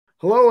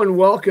Hello and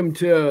welcome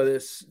to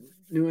this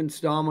new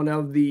installment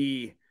of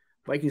the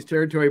Vikings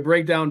Territory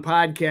Breakdown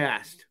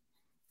Podcast.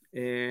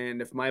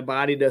 And if my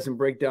body doesn't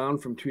break down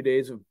from 2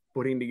 days of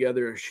putting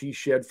together a she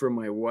shed for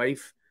my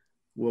wife,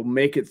 we'll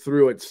make it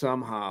through it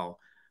somehow.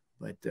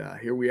 But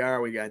here we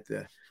are. We got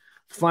the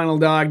final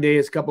dog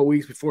days, a couple of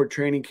weeks before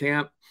training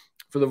camp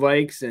for the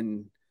Vikes.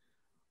 And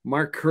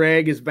Mark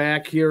Craig is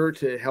back here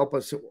to help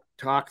us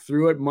talk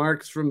through it.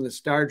 Mark's from the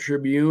Star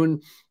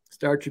Tribune,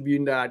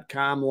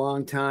 StarTribune.com,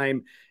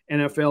 longtime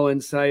NFL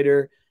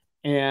insider,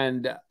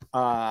 and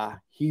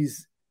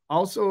he's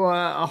also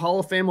a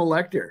Hall of Fame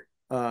elector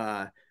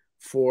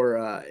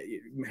for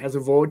has a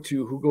vote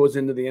to who goes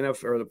into the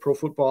NFL or the Pro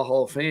Football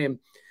Hall of Fame.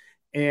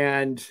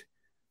 And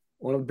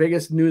one of the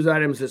biggest news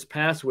items this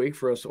past week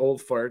for us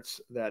old farts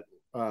that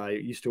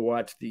used to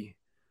watch the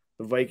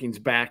Vikings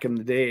back in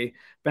the day,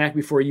 back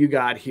before you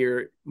got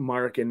here,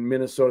 Mark, in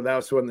Minnesota. That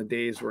was when the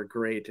days were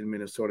great in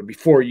Minnesota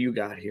before you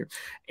got here.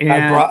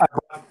 And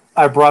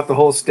I brought the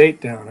whole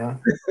state down, huh?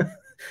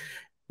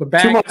 But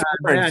back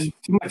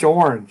too much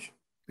orange.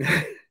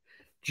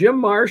 Jim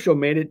Marshall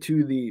made it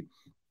to the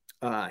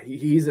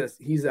he's a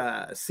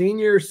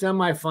senior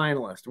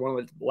semifinalist, one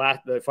of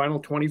the final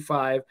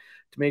 25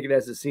 to make it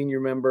as a senior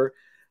member.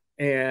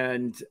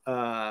 And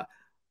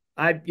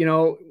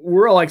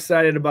we're all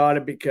excited about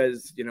it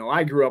because,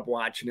 I grew up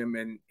watching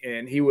him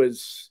and he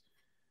as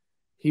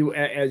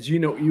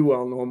you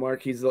well know,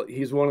 Mark, he's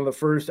one of the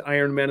first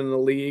Iron Men in the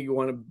league.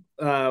 One of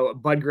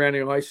Bud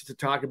Grant likes to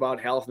talk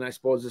about health, and I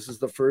suppose this is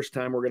the first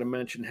time we're going to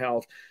mention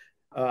health.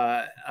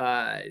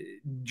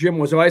 Jim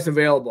was always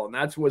available, and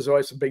that was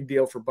always a big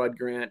deal for Bud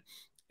Grant.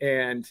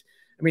 And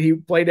I mean, he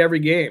played every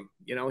game.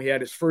 He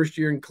had his first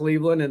year in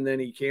Cleveland, and then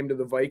he came to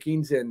the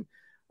Vikings and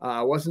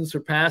wasn't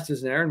surpassed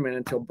as an Iron Man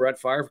until Brett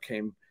Favre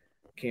came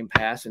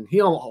past, and he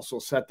also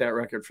set that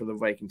record for the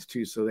Vikings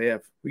too. So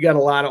we got a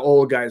lot of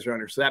old guys around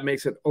here, so that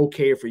makes it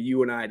okay for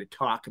you and I to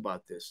talk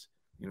about this,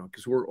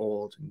 because we're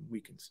old and we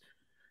can.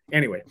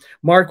 Anyway,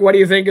 Mark, what do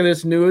you think of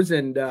this news,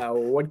 and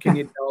what can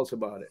you tell us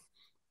about it?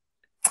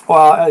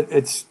 Well,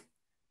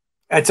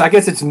 I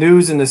guess it's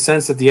news in the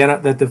sense that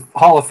the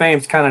Hall of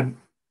Fame's kind of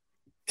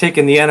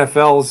taking the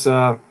NFL's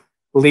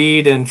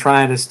lead and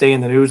trying to stay in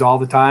the news all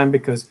the time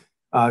because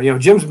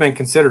Jim's been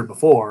considered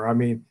before. I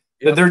mean.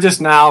 Yep. They're just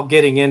now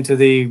getting into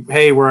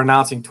hey, we're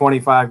announcing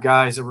 25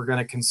 guys that we're going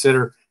to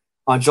consider.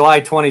 On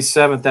July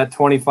 27th, that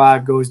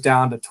 25 goes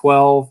down to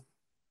 12.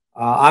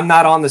 I'm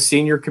not on the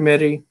senior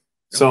committee.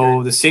 So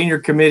okay. The senior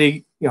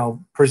committee,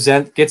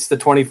 gets the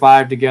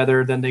 25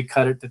 together, then they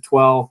cut it to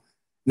 12.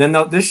 Then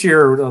this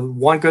year,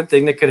 one good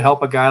thing that could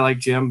help a guy like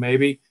Jim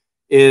maybe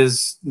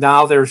is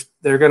now they're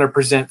going to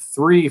present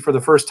for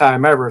the first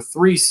time ever,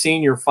 3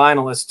 senior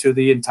finalists to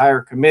the entire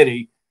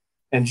committee.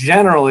 And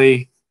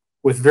generally,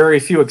 with very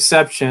few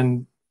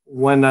exception,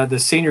 when the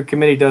senior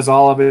committee does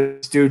all of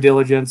its due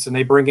diligence and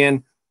they bring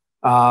in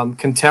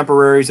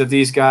contemporaries of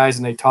these guys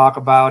and they talk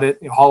about it,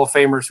 Hall of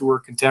Famers who were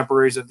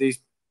contemporaries of these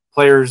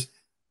players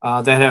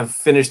that have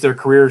finished their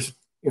careers,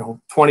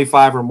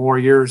 25 or more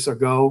years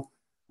ago.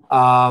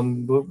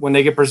 When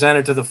they get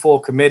presented to the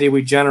full committee,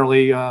 we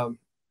generally,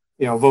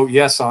 vote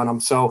yes on them.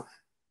 So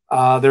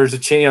there's a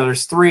change.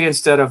 There's 3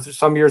 instead of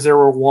some years there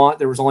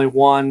was only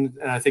 1,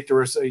 and I think there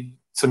was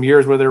some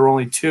years where there were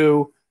only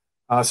 2.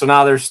 So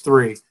now there's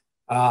 3.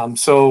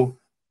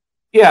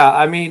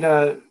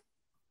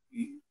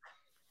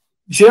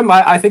 Jim,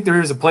 I think there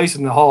is a place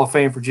in the Hall of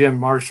Fame for Jim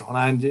Marshall,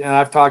 and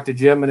I've talked to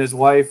Jim and his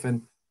wife,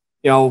 and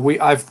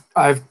I've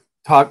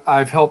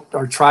helped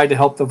or tried to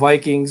help the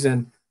Vikings,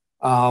 and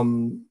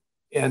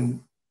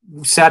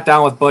sat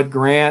down with Bud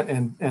Grant,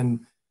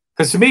 and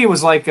because to me it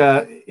was like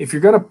if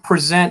you're going to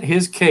present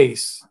his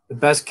case, the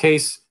best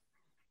case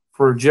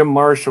for Jim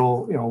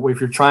Marshall, if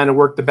you're trying to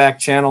work the back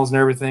channels and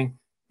everything,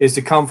 is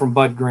to come from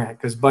Bud Grant,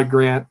 because Bud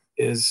Grant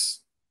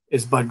is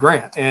Bud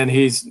Grant, and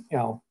he's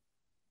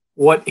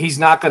he's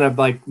not going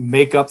to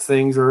make up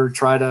things or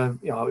try to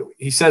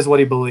he says what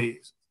he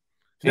believes.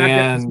 He's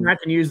not going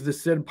to use the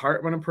Sid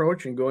Hartman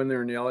approach and go in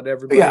there and yell at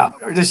everybody. Yeah,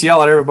 or just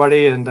yell at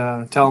everybody and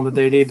tell them that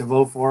they need to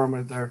vote for him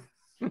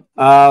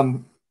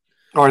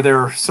or there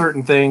are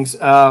certain things.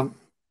 So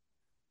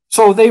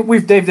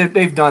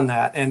they've done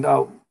that, and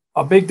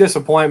a big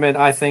disappointment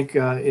I think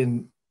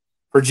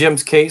for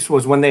Jim's case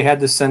was when they had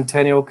the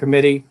Centennial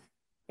Committee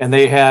and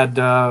they had,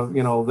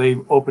 they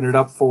opened it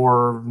up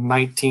for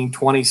 19,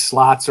 20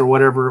 slots or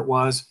whatever it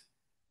was.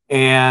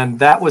 And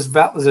that was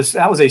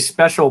a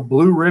special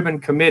blue ribbon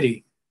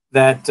committee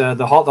that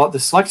the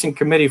selection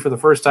committee for the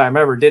first time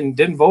ever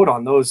didn't vote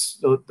on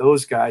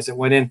those guys that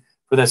went in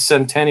for the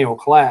Centennial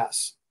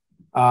class,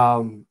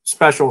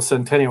 special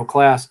Centennial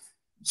class.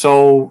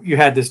 So you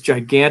had this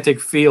gigantic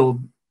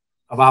field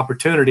of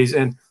opportunities,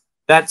 and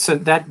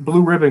that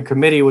blue ribbon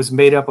committee was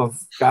made up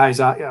of guys.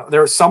 There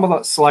were some of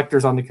the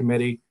selectors on the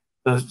committee,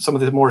 some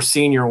of the more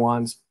senior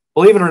ones.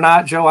 Believe it or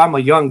not, Joe, I'm a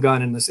young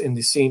gun in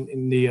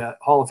the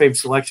Hall of Fame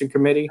selection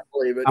committee. I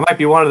believe it. I might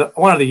be one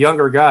of the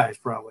younger guys,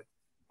 probably.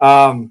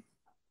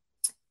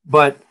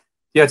 But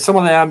you had some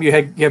of them. You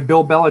had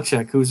Bill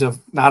Belichick, who's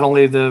not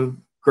only the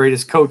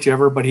greatest coach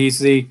ever, but he's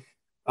the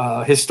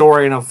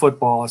historian of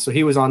football. So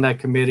he was on that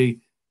committee,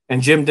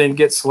 and Jim didn't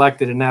get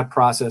selected in that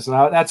process. And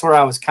that's where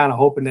I was kind of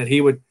hoping that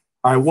he would,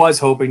 or I was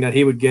hoping that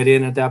he would get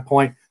in at that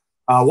point.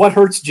 What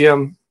hurts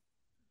Jim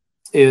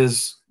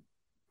is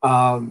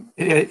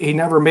he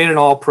never made an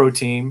all-pro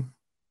team.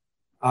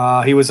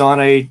 He was on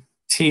a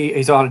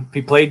team.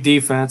 He played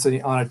defense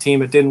on a team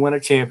that didn't win a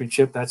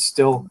championship. That's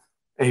still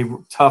a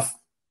tough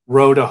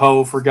row to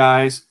hoe for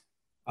guys.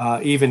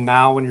 Even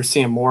now, when you're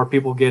seeing more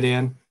people get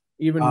in,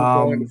 even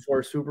going to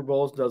 4 Super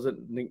Bowls, does it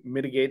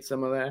mitigate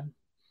some of that?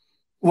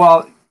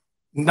 Well,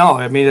 no.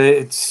 I mean,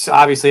 it's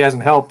obviously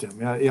hasn't helped him.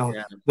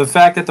 The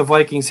fact that the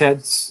Vikings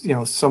had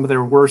some of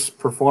their worst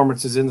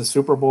performances in the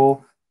Super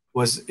Bowl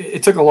was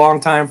it took a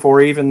long time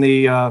for even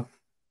the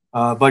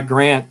Bud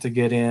Grant to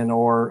get in,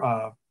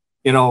 or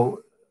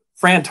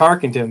Fran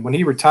Tarkenton, when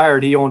he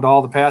retired, he owned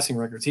all the passing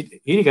records.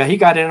 He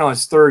got in on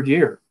his 3rd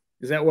year.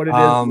 Is that what it is?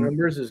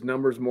 Numbers? Is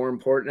numbers more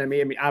important? I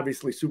mean,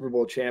 obviously Super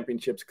Bowl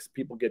championships because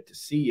people get to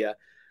see you,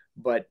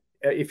 but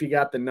if you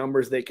got the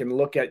numbers, they can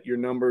look at your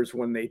numbers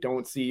when they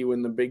don't see you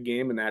in the big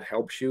game, and that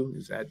helps you.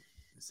 Is that?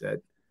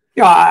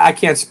 Yeah, I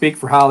can't speak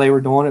for how they were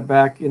doing it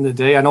back in the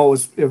day. I know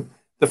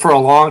for a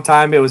long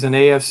time it was an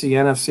AFC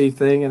NFC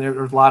thing, and there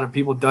was a lot of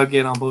people dug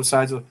in on both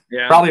sides of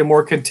probably a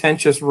more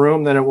contentious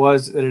room than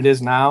it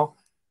is now.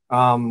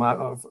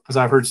 Because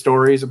I've heard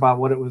stories about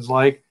what it was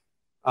like.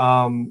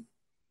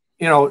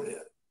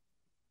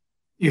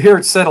 You hear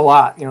it said a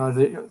lot.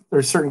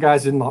 There's certain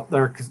guys he's in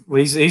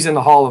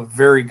the Hall of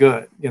Very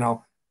Good.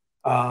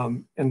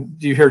 And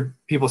you hear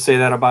people say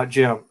that about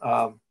Jim.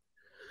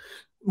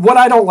 What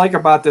I don't like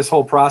about this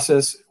whole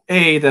process,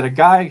 that a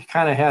guy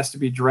kind of has to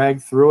be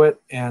dragged through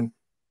it, and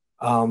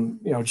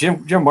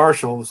Jim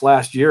Marshall's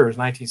last year is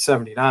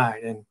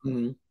 1979,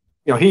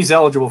 and he's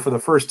eligible for the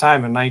first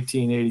time in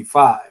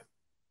 1985.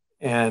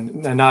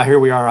 And now here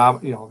we are,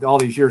 all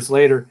these years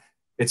later,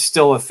 it's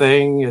still a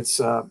thing.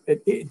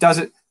 It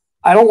doesn't.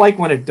 I don't like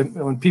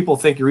when people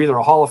think you're either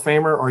a Hall of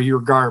Famer or you're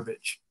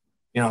garbage.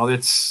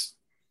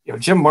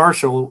 Jim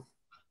Marshall.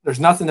 There's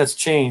nothing that's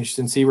changed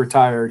since he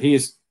retired. He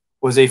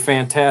was a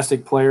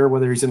fantastic player,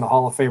 whether he's in the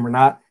Hall of Fame or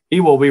not. He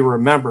will be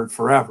remembered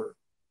forever.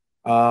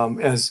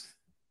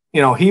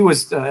 He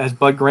was, as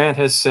Bud Grant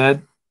has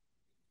said,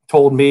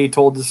 told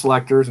the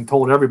selectors, and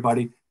told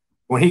everybody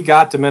when he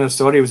got to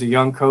Minnesota, he was a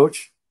young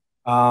coach.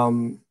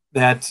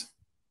 That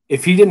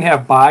if he didn't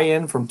have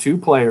buy-in from 2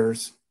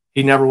 players,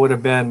 he never would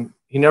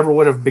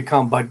have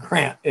become Bud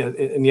Grant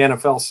in the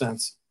NFL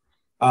sense.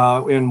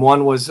 And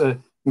one was Mick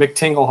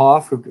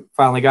Tingelhoff, who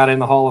finally got in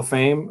the Hall of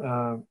Fame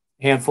a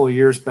handful of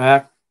years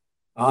back.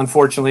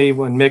 Unfortunately,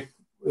 when Mick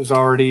was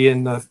already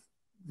in the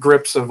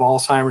grips of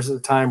Alzheimer's at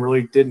the time,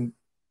 really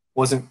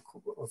wasn't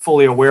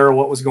fully aware of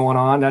what was going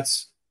on.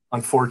 That's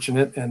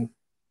unfortunate.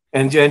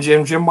 And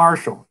Jim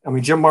Marshall. I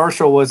mean, Jim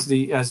Marshall was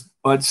as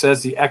Bud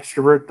says, the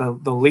extrovert,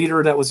 the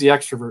leader that was the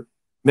extrovert.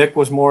 Mick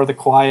was more the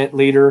quiet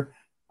leader.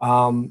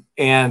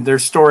 And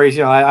there's stories,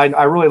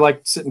 I really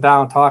liked sitting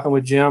down and talking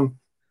with Jim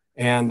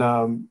and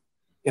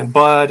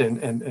Bud,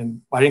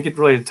 and I didn't get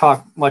really to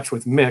talk much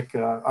with Mick.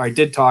 I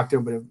did talk to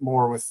him, but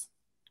more with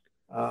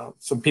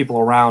some people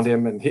around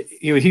him. And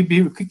he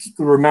could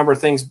remember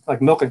things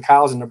like milking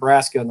cows in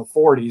Nebraska in the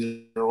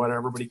 40s or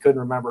whatever, but he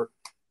couldn't remember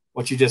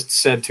what you just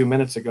said 2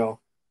 minutes ago.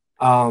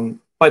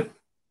 But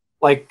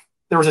like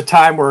there was a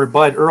time where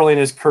Bud early in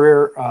his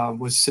career had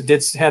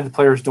the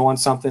players doing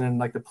something, and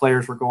like the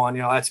players were going,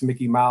 that's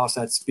Mickey Mouse,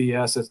 that's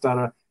BS, that's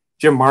not.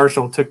 Jim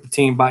Marshall took the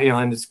team by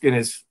in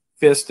his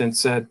fist and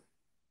said,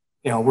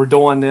 we're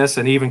doing this,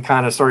 and even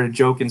kind of started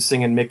joking,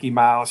 singing Mickey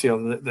Mouse,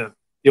 the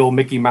old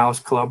Mickey Mouse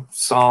Club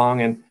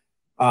song, and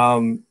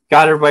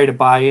got everybody to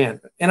buy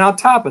in. And on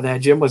top of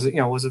that, Jim was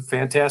a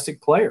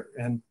fantastic player,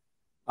 and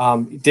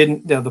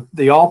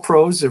the All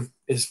Pros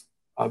is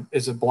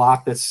a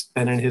block that's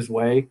been in his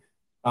way.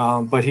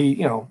 But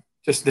he,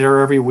 just there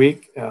every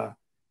week.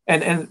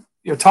 And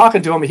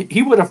talking to him,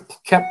 he would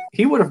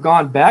have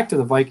gone back to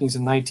the Vikings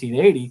in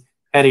 1980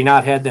 had he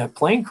not had that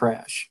plane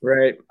crash.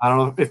 Right. I don't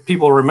know if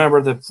people remember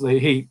that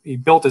he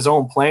built his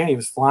own plane. He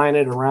was flying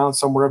it around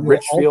somewhere in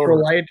Richfield.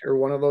 Ultralight or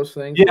one of those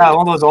things. Yeah,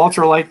 one of those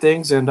ultralight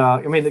things. And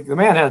the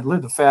man had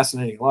lived a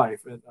fascinating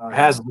life.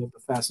 Has lived a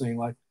fascinating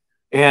life.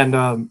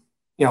 And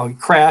he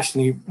crashed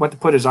and he went to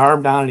put his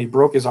arm down and he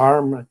broke his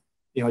arm.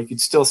 You could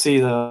still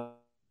see the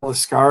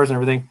scars and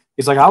everything.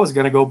 He's like, I was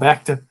going to go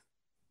back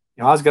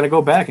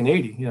in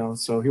 80,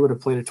 so he would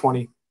have played at 20.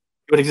 He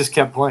would have just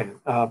kept playing.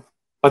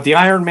 But the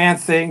Iron Man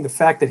thing, the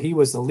fact that he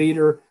was the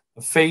leader,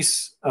 the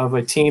face of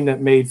a team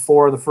that made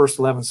 4 of the first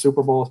 11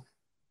 Super Bowls,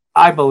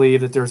 I believe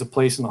that there's a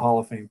place in the Hall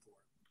of Fame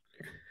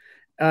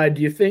for him.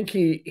 Do you think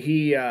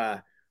he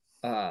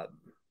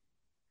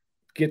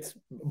gets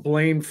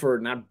blamed for,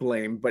 not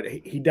blamed, but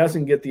he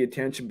doesn't get the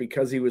attention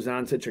because he was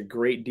on such a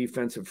great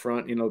defensive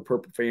front,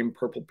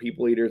 Purple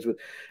People Eaters with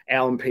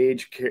Alan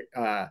Page,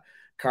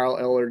 Carl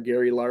Eller,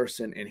 Gary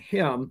Larson, and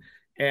him.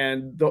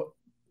 And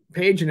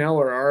Page and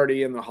Eller are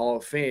already in the Hall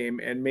of Fame,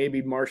 and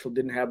maybe Marshall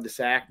didn't have the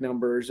sack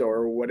numbers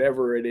or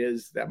whatever it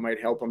is that might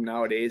help him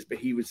nowadays, but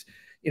he was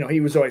he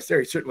was always there.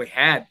 He certainly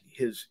had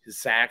his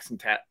sacks and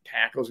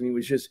tackles, and he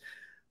was just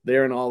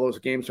there in all those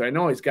games. So I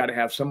know he's got to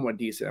have somewhat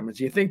decent. I mean,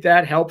 do you think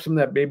that helps him,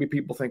 that maybe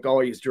people think,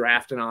 oh, he's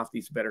drafting off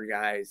these better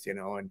guys,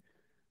 and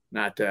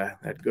not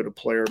that good a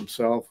player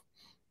himself?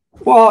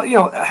 Well,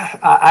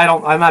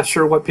 I'm not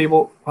sure what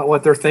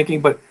they're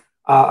thinking, but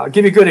I'll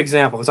give you a good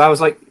example. Because I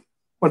was like,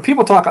 when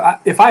people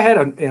talk, if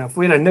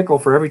we had a nickel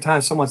for every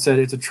time someone said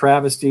it's a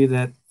travesty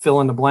that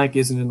fill in the blank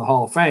isn't in the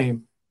Hall of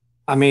Fame,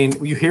 I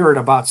mean, you hear it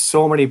about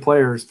so many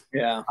players.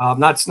 Yeah.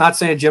 Not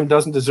saying Jim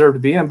doesn't deserve to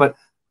be in, but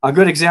a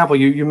good example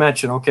you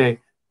mentioned. Okay,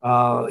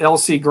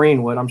 L.C.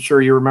 Greenwood. I'm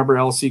sure you remember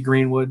L.C.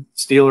 Greenwood,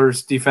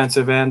 Steelers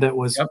defensive end. That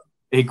was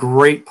a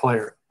great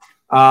player.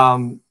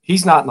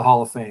 He's not in the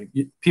Hall of Fame.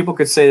 People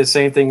could say the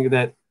same thing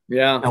that.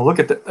 Yeah. Look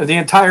at the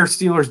entire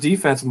Steelers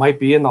defense might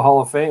be in the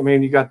Hall of Fame. I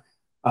mean, you got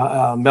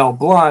Mel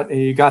Blount, and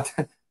you got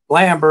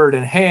Lambert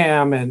and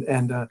Ham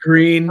and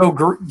Green.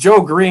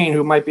 Joe Green,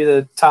 who might be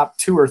the top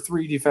 2 or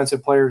 3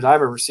 defensive players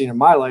I've ever seen in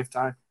my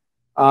lifetime.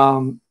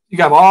 You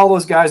got all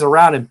those guys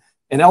around him,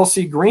 and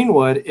L.C.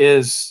 Greenwood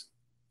is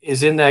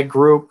in that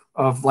group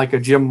of like a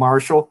Jim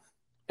Marshall.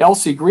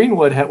 L.C.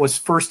 Greenwood was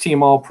first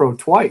team All-Pro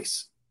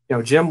twice.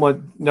 Jim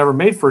never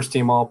made first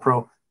team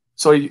All-Pro.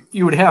 So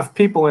you would have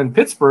people in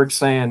Pittsburgh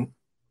saying,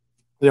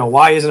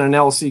 why isn't an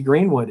L.C.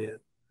 Greenwood in?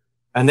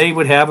 And they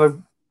would have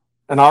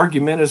an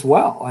argument as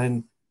well.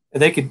 And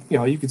they could,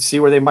 you could see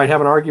where they might have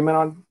an argument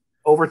on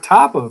over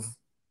top of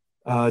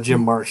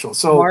Jim Marshall.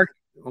 So Mark,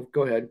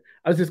 go ahead.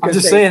 I'm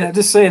just saying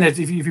that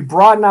if you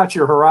broaden out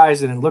your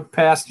horizon and look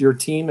past your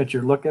team that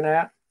you're looking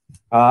at,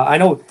 I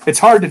know it's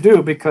hard to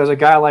do because a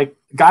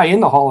guy in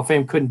the Hall of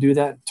Fame couldn't do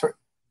that.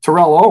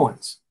 Terrell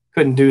Owens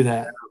couldn't do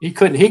that. He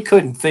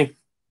couldn't think.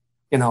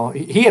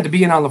 He had to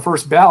be in on the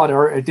first ballot,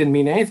 or it didn't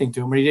mean anything to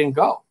him, and he didn't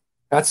go.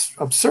 That's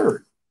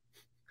absurd.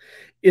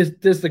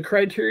 Does the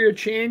criteria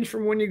change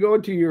from when you go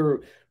to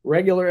your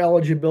regular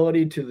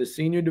eligibility to the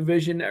senior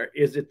division, or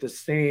is it the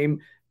same?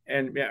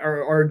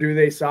 Or do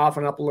they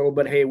soften up a little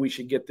bit? Hey, we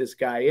should get this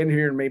guy in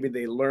here, and maybe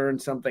they learn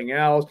something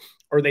else,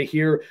 or they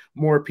hear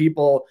more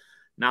people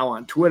now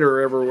on Twitter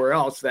or everywhere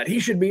else that he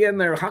should be in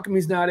there. How come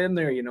he's not in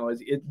there?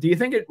 Do you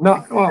think it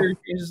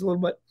changes a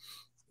little bit?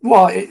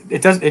 Well,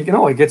 it does. It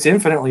gets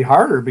infinitely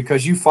harder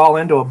because you fall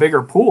into a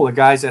bigger pool of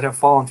guys that have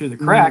fallen through the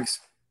cracks,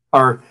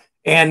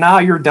 and now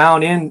you're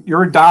down in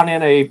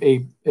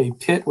a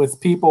pit with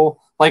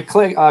people like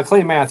Clay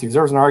Matthews.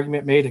 There was an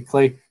argument made at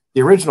Clay,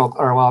 the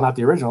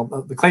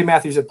Clay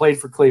Matthews that played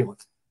for Cleveland.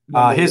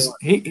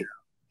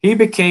 He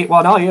became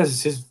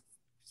his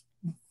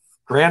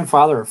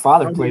grandfather or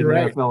father played in the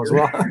NFL as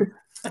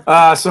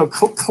well. So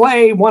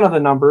Clay, one of the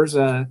numbers,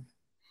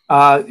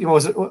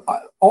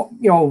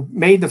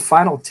 made the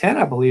final 10,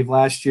 I believe,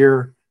 last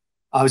year.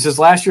 It was his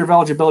last year of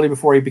eligibility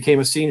before he became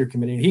a senior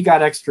committee. And he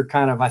got extra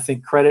kind of, I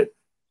think, credit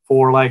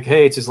for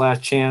hey, it's his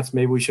last chance.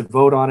 Maybe we should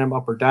vote on him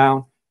up or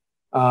down.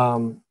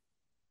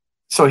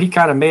 So he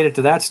kind of made it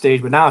to that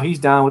stage, but now he's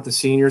down with the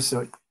seniors.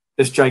 So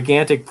this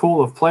gigantic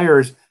pool of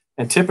players,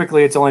 and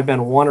typically it's only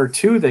been 1 or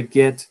 2 that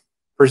get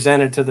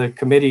presented to the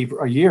committee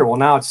a year. Well,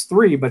 now it's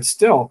 3, but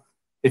still,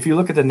 if you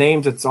look at the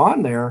names that's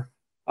on there,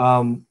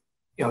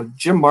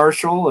 Jim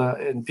Marshall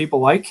and people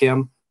like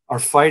him are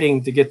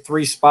fighting to get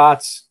 3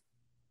 spots,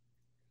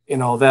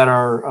 that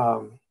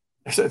are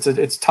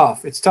it's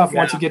tough. It's tough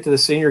once you get to the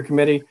senior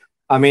committee.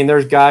 I mean,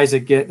 there's guys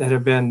that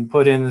have been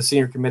put in the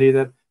senior committee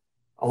that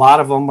a lot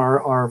of them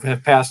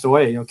have passed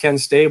away. Ken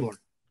Stabler,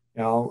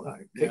 can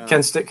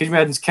you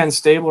imagine Ken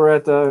Stabler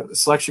at the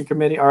selection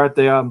committee or at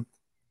the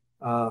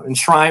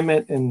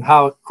enshrinement, and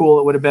how cool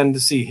it would have been to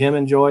see him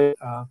enjoy it.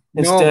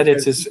 Instead,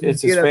 it's his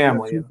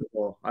family.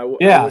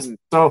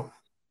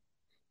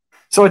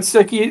 So it's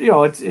like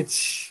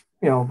it's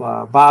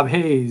Bob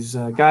Hayes,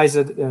 guys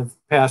that have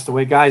passed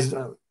away, guys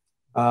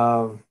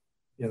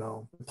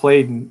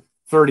played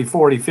 30,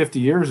 40, 50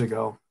 years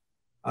ago.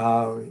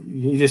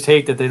 You just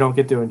hate that they don't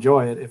get to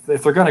enjoy it.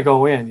 If they're going to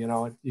go in,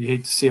 you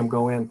hate to see them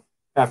go in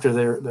after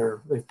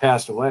they've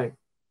passed away.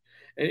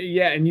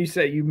 Yeah, and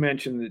you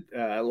mentioned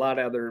that a lot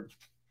of other.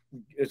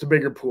 It's a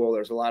bigger pool.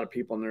 There's a lot of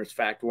people, and there's in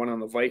fact one on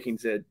the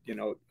Vikings that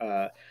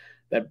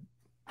that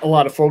a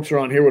lot of folks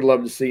around here would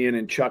love to see in,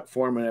 and Chuck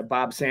Foreman,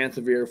 Bob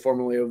Sansevier,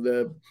 formerly of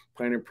the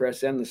Pioneer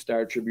Press and the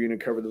Star Tribune,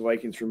 and covered the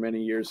Vikings for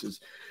many years,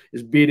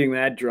 is beating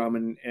that drum.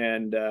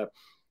 And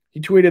he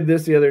tweeted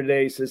this the other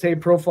day. He says, "Hey,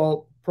 Pro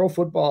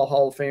Football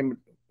Hall of Fame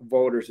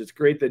voters, it's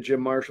great that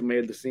Jim Marshall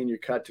made the senior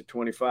cut to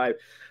 25.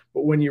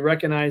 But when you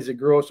recognize the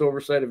gross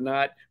oversight of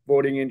not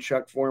voting in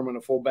Chuck Foreman,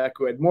 a fullback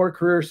who had more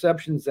career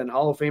receptions than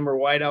Hall of Famer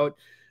wideout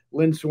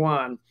Lynn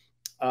Swann,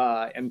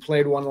 and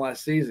played one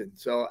last season."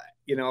 So,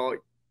 you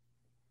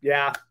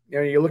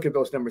look at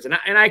those numbers, and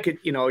I could,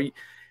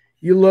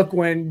 you look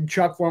when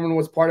Chuck Foreman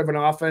was part of an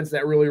offense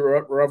that really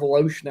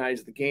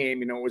revolutionized the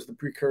game. It was the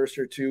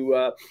precursor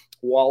to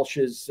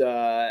Walsh's,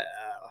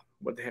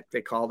 what the heck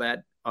they call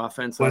that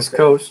offense? West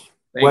Coast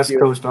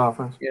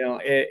offense.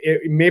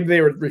 Maybe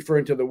they were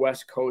referring to the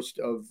West Coast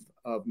of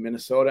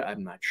Minnesota.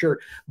 I'm not sure,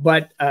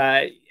 but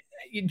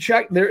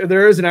Chuck,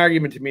 there is an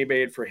argument to be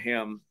made for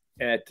him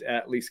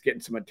at least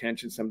getting some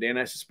attention someday. And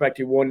I suspect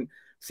you won't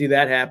see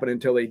that happen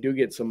until they do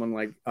get someone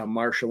like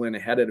Marshall in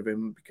ahead of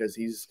him, because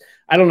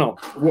I don't know.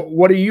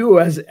 What are you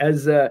I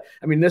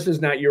mean, this is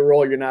not your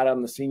role. You're not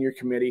on the senior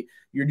committee.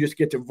 You just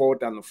get to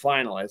vote on the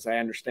final, as I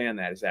understand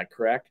that. Is that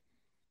correct?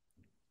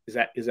 Is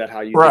that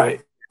how you right.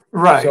 do it?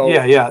 Right. So,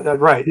 yeah,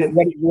 right.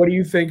 What do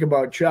you think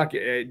about Chuck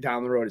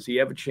down the road? Does he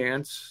have a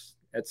chance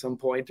at some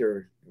point, or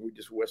are we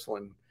just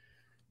whistling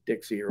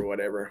Dixie or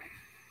whatever?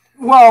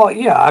 Well,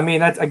 yeah. I mean,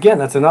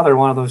 that's another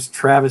one of those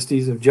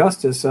travesties of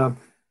justice.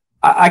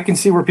 I can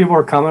see where people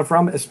are coming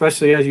from,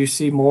 especially as you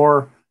see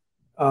more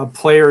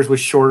players with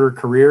shorter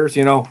careers.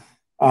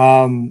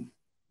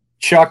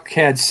 Chuck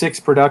had 6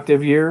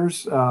 productive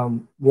years,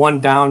 1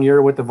 down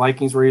year with the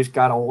Vikings where he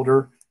got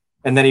older.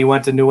 And then he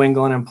went to New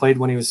England and played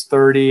when he was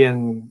 30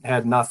 and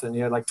had nothing.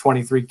 He had like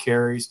 23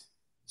 carries.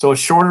 So a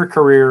shorter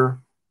career.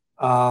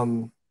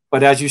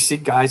 But as you see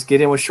guys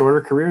get in with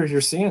shorter careers,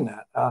 you're seeing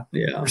that.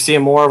 You're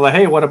seeing more of like,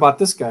 hey, what about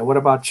this guy? What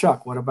about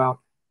Chuck? What about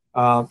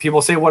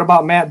people say, what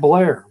about Matt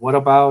Blair? What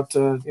about,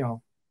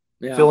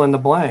 fill in the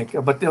blank?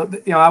 But,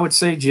 I would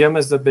say Jim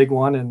is the big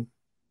one,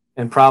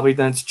 and probably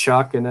then it's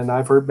Chuck. And then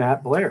I've heard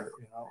Matt Blair,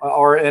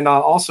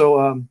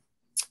 also,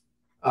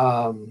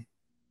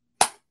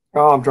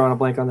 I'm drawing a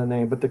blank on the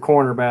name, but the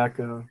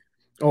cornerback.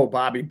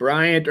 Bobby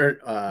Bryant or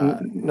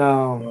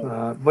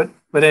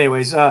but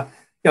anyways,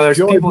 there's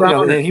Joey people.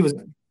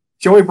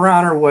 Joey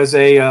Browner was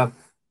and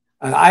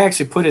I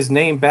actually put his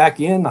name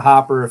back in the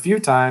hopper a few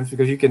times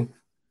because you can,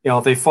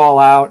 if they fall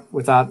out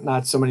without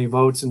not so many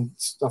votes and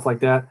stuff like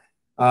that,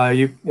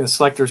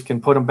 selectors can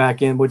put them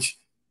back in, which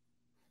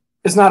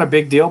is not a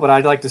big deal, but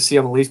I'd like to see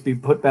them at least be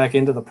put back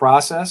into the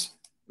process.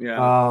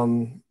 Yeah.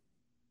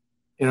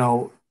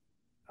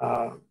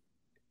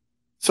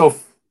 So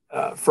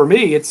for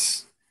me,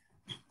 it's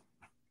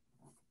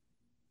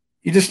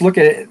you just look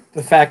at it,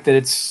 the fact that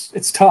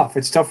it's tough.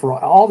 It's tough for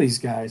all these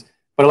guys.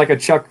 But like a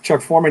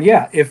Chuck Foreman,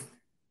 yeah. If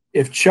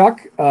Chuck,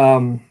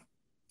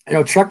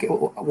 Chuck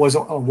was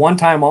a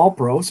one-time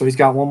All-Pro, so he's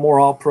got one more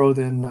All-Pro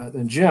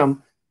than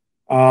Jim.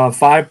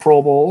 5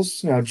 Pro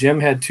Bowls. Jim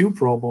had 2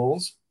 Pro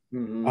Bowls.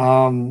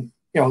 Mm-hmm.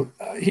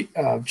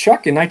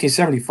 Chuck in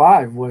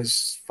 1975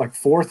 was like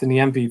 4th in the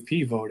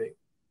MVP voting.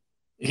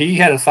 He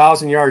had a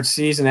 1,000-yard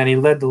season, and he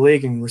led the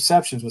league in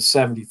receptions with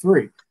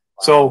 73. Wow.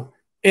 So,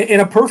 in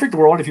a perfect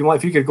world, if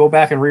you could go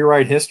back and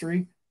rewrite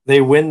history,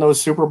 they win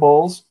those Super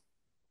Bowls.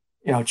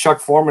 Chuck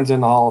Foreman's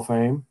in the Hall of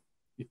Fame.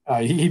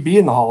 He'd be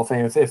in the Hall of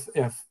Fame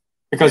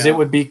because it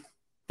would be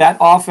that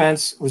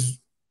offense was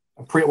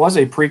a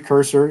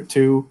precursor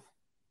to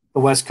the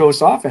West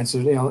Coast offense.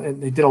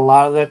 And they did a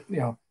lot of that.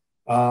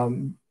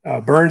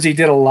 Bernsey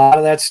did a lot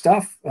of that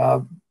stuff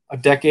a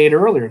decade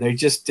earlier. They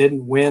just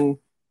didn't win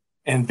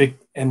and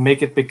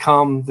make it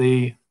become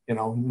the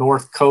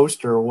North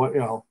Coast or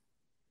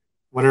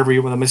whatever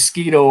the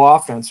mosquito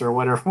offense or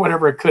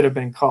whatever it could have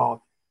been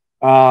called.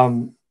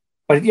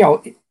 But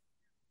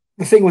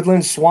the thing with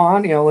Lynn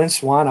Swann, Lynn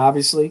Swann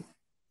obviously,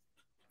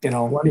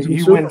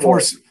 you win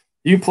force.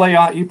 You play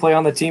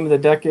on the team of the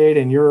decade,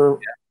 and you're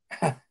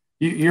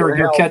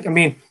catch. I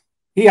mean,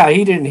 he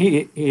didn't.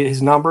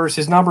 His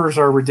numbers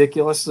are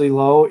ridiculously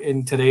low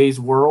in today's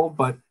world,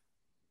 but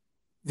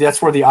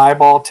that's where the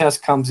eyeball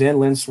test comes in.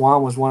 Lynn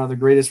Swann was one of the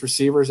greatest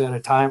receivers at a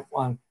time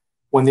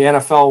when the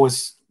NFL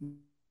was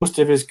most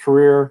of his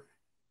career,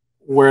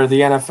 where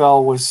the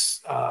NFL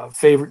was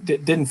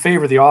didn't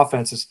favor the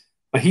offenses,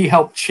 but he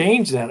helped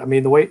change that. I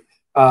mean, the way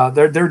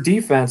their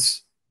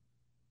defense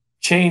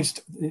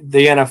changed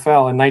the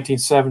NFL in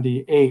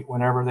 1978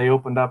 whenever they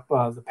opened up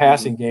the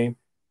passing game.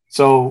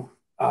 So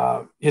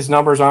his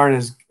numbers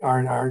aren't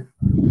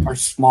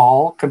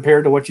small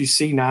compared to what you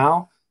see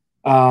now,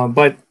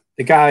 but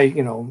the guy,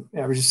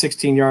 averages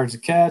 16 yards a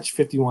catch,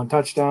 51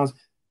 touchdowns.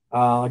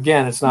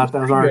 Again, it's not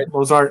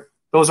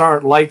those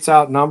aren't lights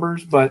out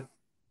numbers, but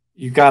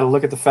you got to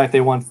look at the fact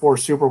they won 4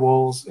 Super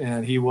Bowls,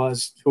 and he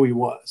was who he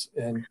was.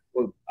 And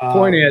the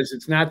point is,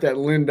 it's not that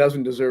Lynn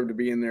doesn't deserve to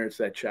be in there; it's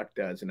that Chuck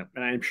does, and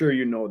I'm sure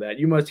you know that.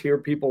 You must hear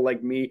people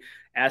like me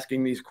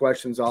asking these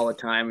questions all the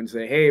time and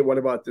say, "Hey, what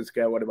about this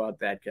guy? What about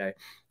that guy?"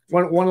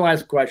 One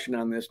last question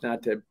on this,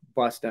 not to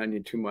bust on you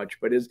too much,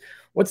 but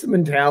what's the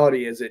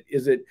mentality? Is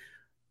it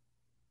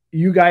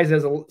you guys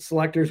as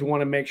selectors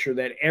want to make sure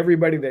that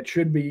everybody that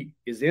should be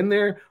is in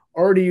there,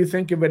 or do you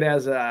think of it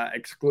as a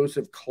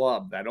exclusive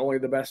club that only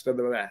the best of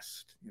the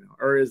best?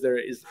 Or it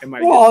is.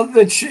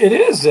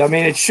 I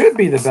mean, it should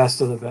be the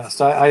best of the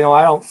best. I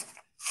don't.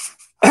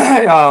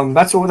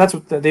 That's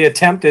what the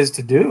attempt is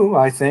to do.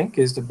 I think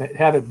is to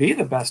have it be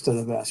the best of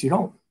the best. You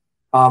don't.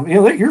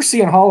 You're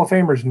seeing Hall of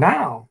Famers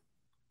now.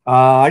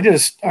 I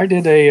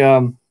did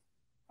a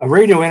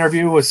radio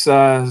interview with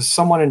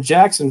someone in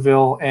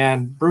Jacksonville,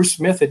 and Bruce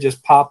Smith had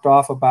just popped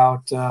off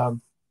about Tony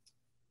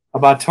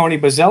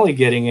Boselli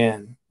getting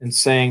in and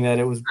saying that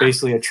it was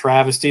basically a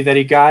travesty that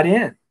he got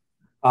in.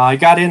 He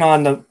got in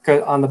on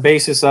the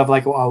basis of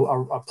like a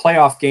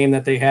playoff game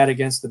that they had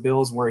against the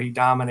Bills where he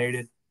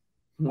dominated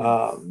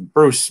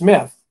Bruce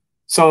Smith.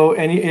 So,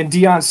 and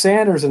Deion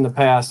Sanders in the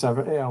past, there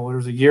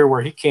was a year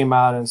where he came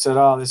out and said,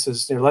 "Oh,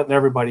 they're letting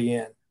everybody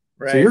in."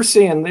 Right. So you're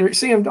seeing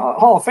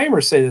Hall of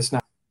Famers say this now.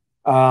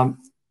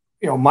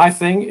 My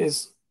thing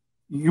is,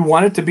 you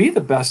want it to be the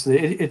best.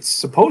 It's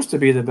supposed to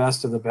be the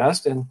best of the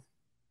best, and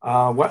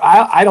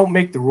I don't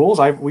make the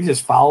rules. We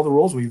just follow the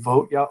rules. We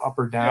vote up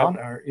or down,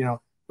 or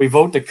we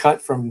vote to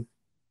cut from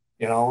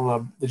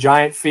the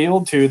Giant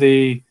Field to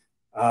the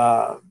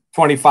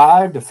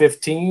 25 to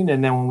 15,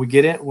 and then when we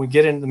get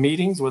into the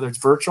meetings, whether it's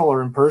virtual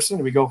or in person,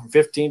 we go from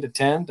 15 to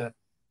 10 to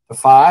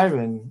 5,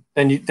 and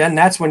then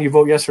that's when you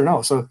vote yes or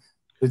no. So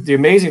the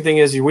amazing thing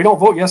is we don't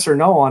vote yes or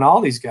no on all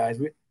these guys.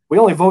 We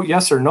only vote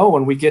yes or no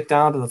when we get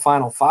down to the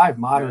final 5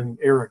 modern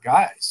era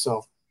guys.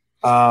 So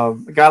a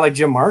guy like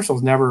Jim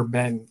Marshall's never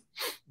been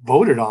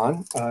voted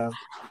on,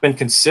 been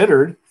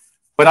considered,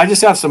 but I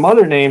just have some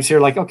other names here.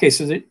 Like, okay,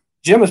 so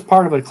Jim is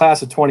part of a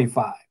class of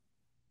 25.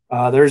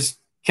 There's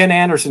Ken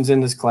Anderson's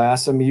in this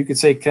class. I mean, you could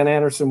say Ken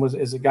Anderson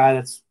is a guy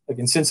that's like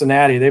in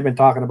Cincinnati. They've been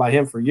talking about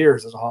him for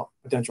years as a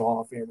potential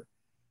Hall of Famer.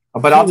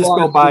 But I'll just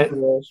go by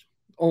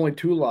only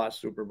 2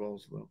 lost Super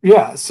Bowls though.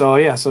 Yeah, so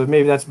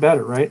maybe that's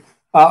better, right?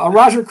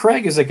 Roger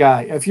Craig is a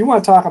guy. If you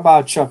want to talk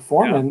about Chuck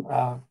Foreman,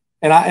 I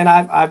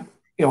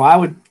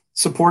would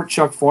support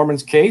Chuck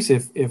Foreman's case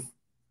if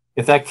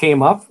that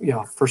came up,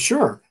 for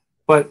sure.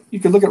 But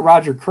you could look at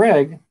Roger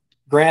Craig.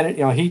 Granted,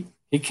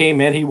 he came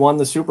in, he won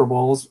the Super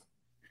Bowls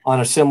on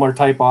a similar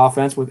type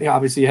offense.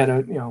 Obviously, he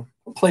had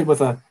played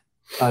with a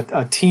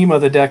team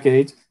of the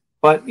decades.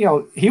 But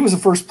he was the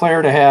first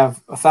player to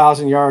have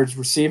 1,000 yards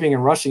receiving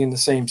and rushing in the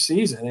same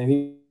season, and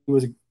he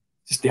was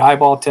just the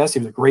eyeball test. He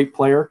was a great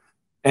player,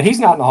 and he's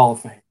not in the Hall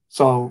of Fame.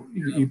 So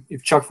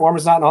if Chuck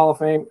Foreman's not in the Hall of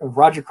Fame, if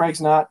Roger Craig's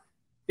not,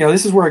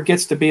 this is where it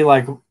gets to be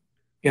like,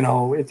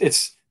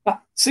 it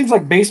seems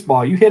like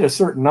baseball. You hit a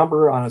certain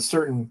number on a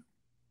certain,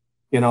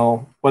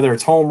 whether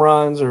it's home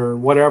runs or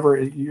whatever,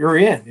 you're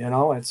in.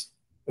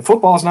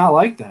 Football is not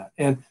like that.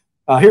 And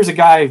here's a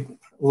guy,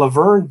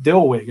 Laverne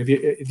Dilwig.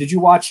 Did you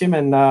watch him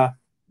in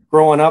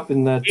growing up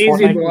in the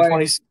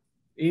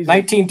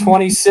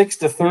 1926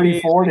 to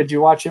 34? Did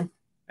you watch him?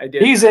 I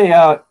did. He's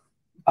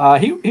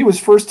he was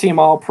first team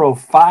All-Pro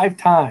 5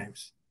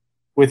 times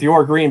with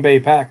your Green Bay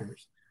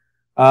Packers.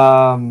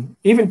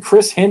 Even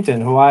Chris Hinton,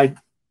 who I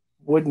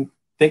wouldn't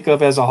think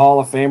of as a Hall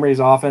of Famer, he's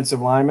an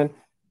offensive lineman.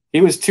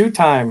 He was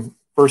 2-time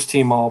first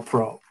team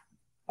All-Pro.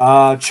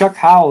 Chuck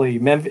Howley,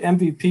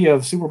 MVP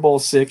of Super Bowl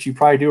 6. You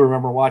probably do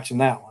remember watching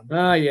that one.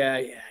 Oh,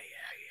 yeah.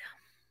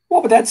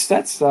 Well, but that's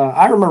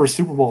I remember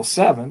Super Bowl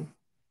 7.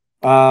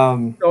 He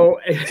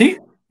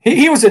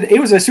was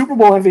a Super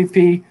Bowl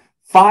MVP,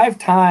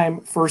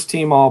 5-time first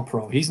team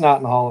All-Pro. He's not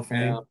in the Hall of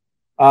Fame.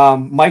 Yeah.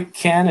 Mike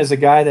Ken is a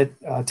guy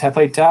that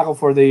played tackle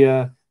for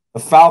the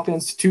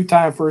Falcons,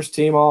 2-time first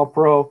team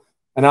All-Pro.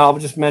 And I'll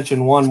just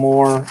mention one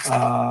more.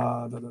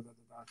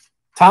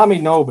 Tommy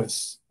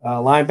Nobis.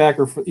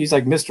 Linebacker, he's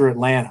like Mr.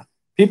 Atlanta.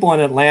 People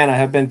in Atlanta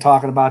have been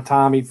talking about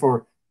Tommy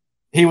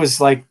he was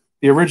like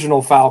the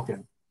original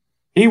Falcon.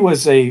 He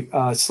was a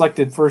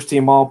selected first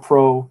team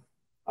All-Pro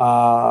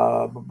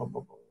a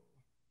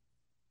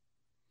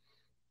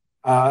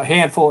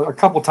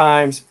couple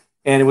times,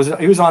 and he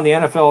was on the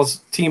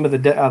NFL's team of the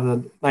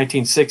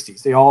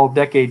 1960s, the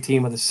all-decade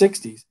team of the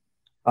 60s.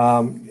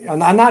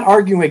 And I'm not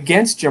arguing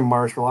against Jim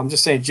Marshall. I'm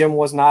just saying Jim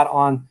was not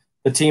on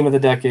the team of the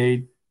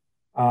decade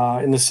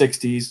in the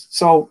 60s.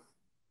 So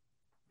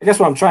I guess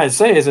what I'm trying to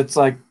say is it's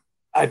like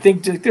I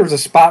think there's a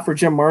spot for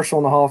Jim Marshall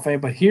in the Hall of Fame,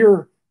 but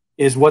here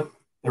is what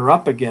they're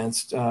up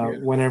against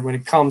when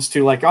it comes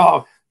to like,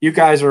 oh, you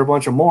guys are a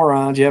bunch of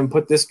morons. You haven't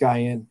put this guy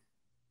in.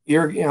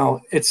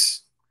 And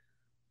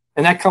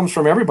that comes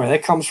from everybody.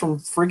 That comes from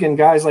friggin'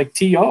 guys like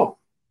T.O.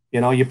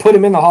 You put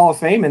him in the Hall of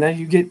Fame and then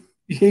you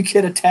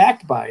get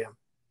attacked by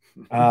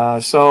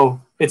him.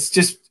 So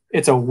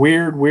it's a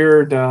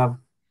weird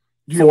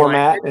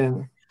format.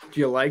 And do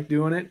you like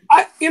doing it?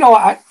 I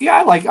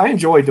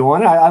enjoy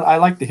doing it. I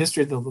like the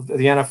history of the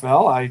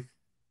NFL.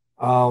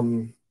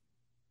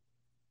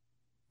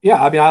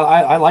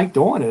 I like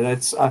doing it.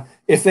 It's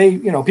if they,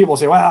 people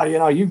say,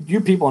 well,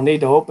 you people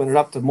need to open it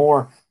up to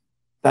more.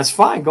 That's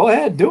fine. Go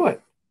ahead, do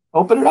it.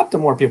 Open it up to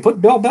more people.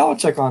 Put Bill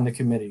Belichick on the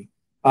committee.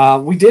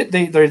 We did.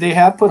 They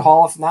have put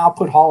Hall of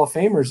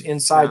Famers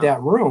inside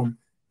that room,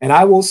 and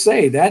I will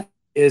say that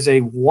is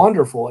a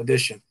wonderful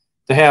addition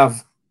to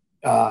have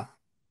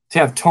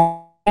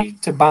Tony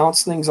to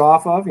bounce things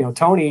off of.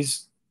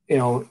 Tony's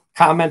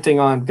commenting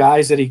on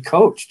guys that he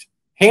coached,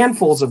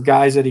 handfuls of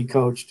guys that he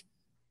coached,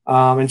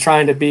 and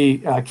trying to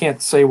be. I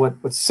can't say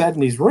what's said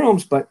in these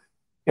rooms, but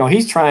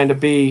he's trying to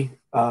be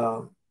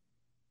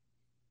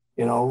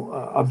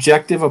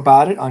objective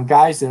about it on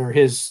guys that are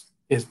his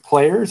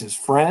players, his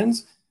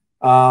friends.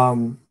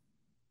 You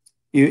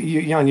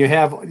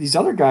have these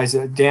other guys.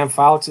 Dan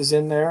Fouts is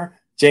in there.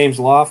 James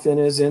Lofton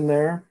is in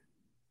there.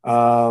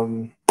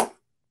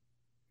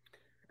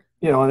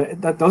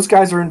 Those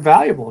guys are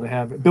invaluable to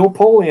have. Bill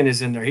Polian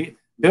is in there.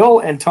 Bill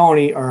and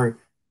Tony are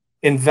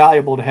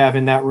invaluable to have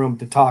in that room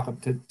to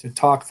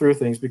talk through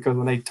things, because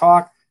when they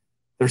talk,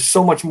 There's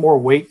so much more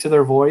weight to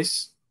their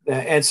voice.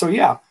 And so,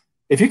 yeah,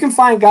 if you can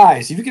find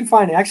guys, if you can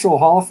find actual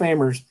Hall of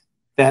Famers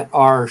that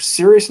are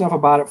serious enough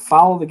about it,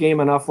 follow the game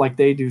enough like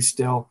they do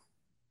still,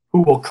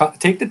 who will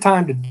take the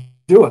time to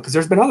do it. Because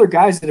there's been other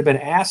guys that have been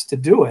asked to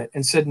do it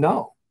and said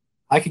no.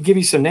 I could give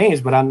you some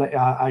names, but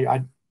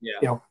I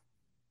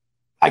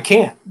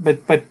can't.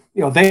 But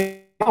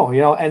they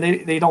know, and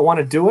they don't want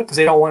to do it because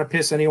they don't want to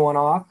piss anyone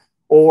off.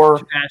 Or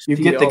you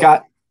get the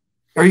guy,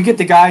 or you get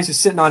the guys who's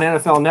sitting on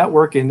NFL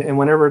Network, and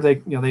whenever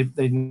they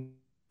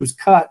who's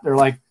cut, they're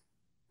like,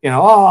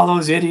 oh,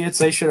 those idiots,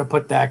 they should have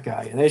put that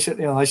guy, and they should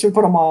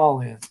put them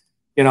all in,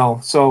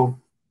 So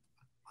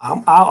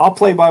I'll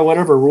play by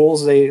whatever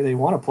rules they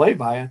want to play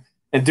by,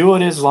 and do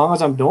it as long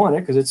as I'm doing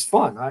it because it's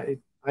fun. I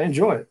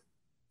enjoy it.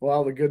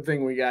 Well, the good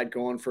thing we got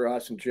going for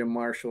us and Jim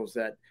Marshall is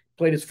that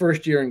played his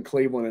first year in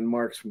Cleveland, and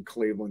Mark's from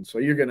Cleveland, so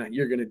you're gonna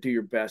do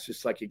your best,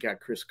 just like you got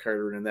Chris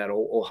Carter and that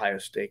old Ohio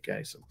State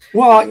guy. So,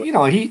 well,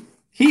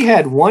 he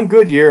had one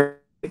good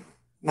year,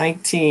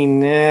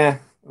 19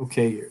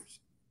 okay years,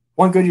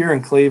 one good year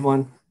in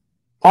Cleveland.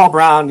 Paul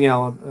Brown,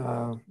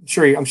 I'm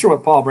sure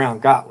what Paul Brown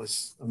got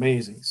was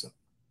amazing. So,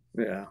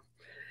 yeah.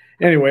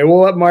 Anyway, we'll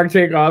let Mark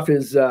take off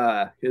his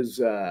Hall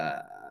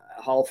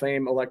of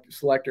Fame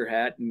selector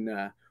hat, and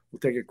we'll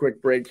take a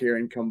quick break here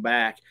and come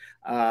back.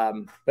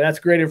 But that's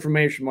great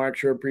information, Mark.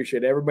 Sure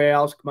appreciate it. Everybody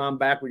else, come on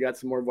back. We got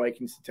some more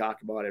Vikings to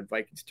talk about at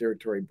Vikings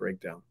Territory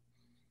Breakdown.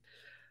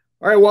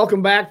 All right,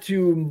 welcome back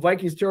to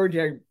Vikings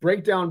Territory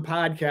Breakdown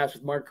podcast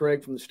with Mark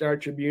Craig from the Star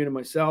Tribune and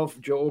myself,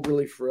 Joe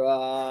Oberle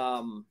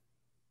from,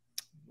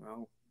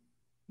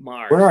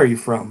 Mars. Where are you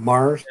from?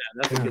 Mars?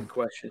 Yeah, that's a good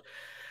question.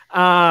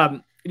 I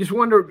just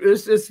wonder,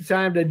 this is the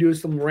time to do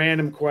some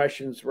random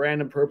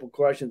purple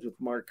questions with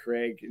Mark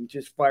Craig, and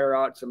just fire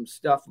out some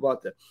stuff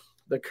about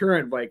the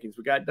current Vikings.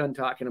 We got done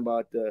talking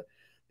about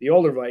the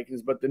older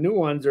Vikings, but the new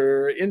ones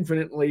are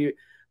infinitely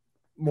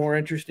more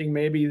interesting,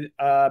 maybe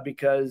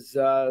because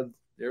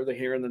they're the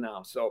here and the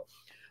now. So,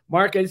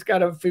 Mark, I just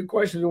got a few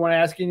questions I want to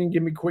ask you, and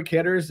give me quick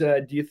hitters.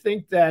 Do you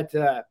think that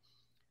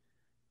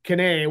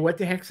Kene, what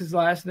the heck's his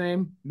last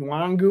name?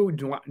 Nwangu?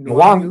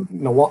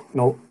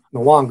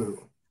 Nwangu.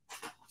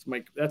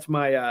 That's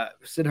my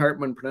Sid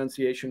Hartman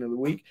pronunciation of the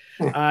week.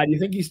 Do you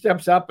think he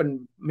steps up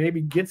and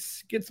maybe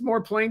gets more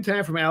playing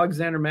time from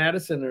Alexander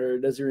Mattison, or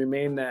does he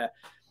remain the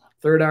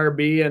third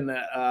RB and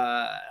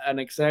an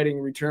exciting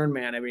return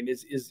man? I mean,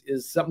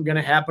 is something going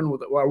to happen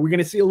with it? Well, are we going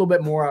to see a little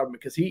bit more of him,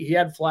 because he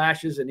had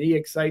flashes and he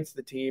excites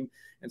the team,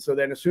 and so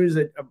then as soon as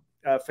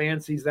a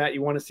fan sees that,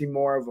 you want to see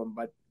more of him,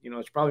 but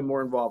it's probably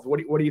more involved.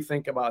 What do you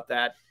think about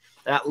that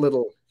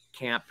little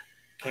camp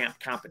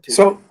competition?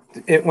 So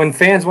when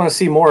fans want to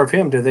see more of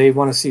him, do they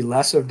want to see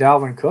less of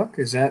Dalvin Cook?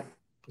 Is that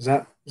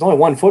there's only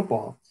one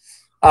football?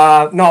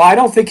 No, I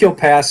don't think he'll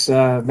pass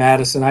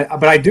Madison.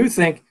 But I do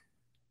think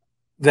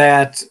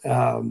that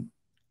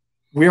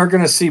we are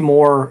going to see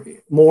more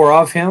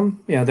of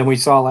him, than we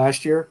saw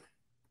last year.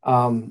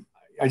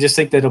 I just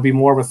think that it'll be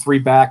more of a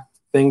 3-back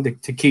thing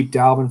to keep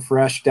Dalvin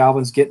fresh.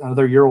 Dalvin's getting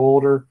another year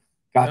older.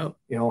 Got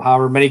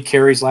however many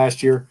carries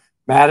last year.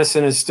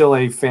 Madison is still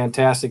a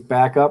fantastic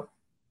backup.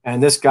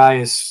 And this guy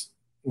is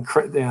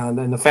incredible.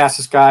 And the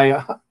fastest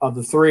guy of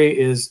the three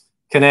is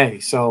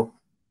Kene. So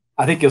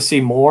I think you'll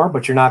see more,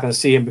 but you're not going to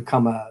see him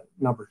become a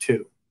number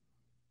 2.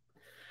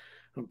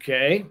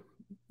 Okay.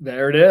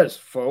 There it is,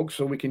 folks.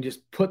 So we can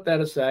just put that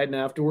aside and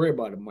not have to worry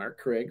about it. Mark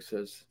Craig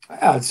says.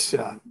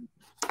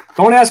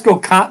 Don't ask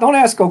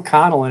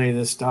O'Connell any of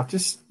this stuff.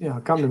 Just,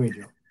 come to me,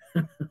 Joe.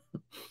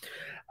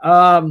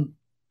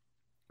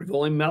 We've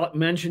only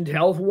mentioned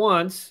health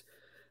once.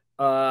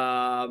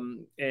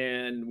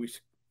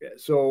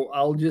 So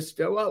I'll just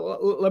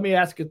let me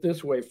ask it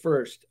this way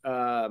first.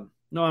 No,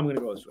 I'm going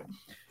to go this way.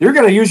 You're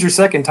going to use your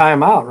second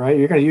time out, right?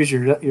 You're going to use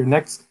your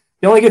next.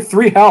 You only get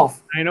 3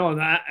 health. I know,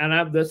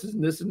 this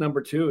is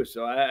number 2,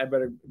 so I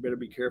better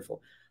be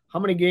careful. How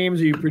many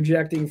games are you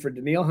projecting for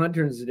Danielle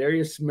Hunter and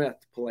Zadarius Smith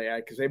to play?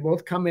 Because they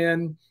both come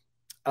in,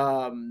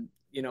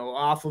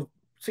 off of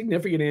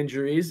significant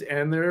injuries,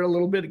 and they're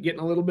getting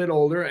a little bit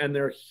older, and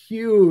they're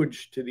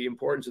huge to the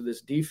importance of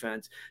this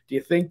defense. Do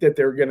you think that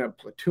they're going to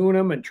platoon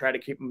them and try to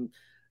keep them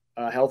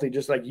healthy,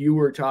 just like you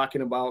were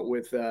talking about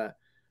with,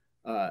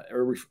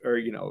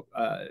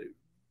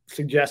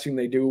 suggesting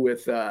they do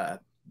with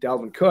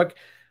Dalvin Cook?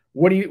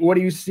 What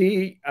do you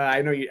see?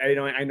 I know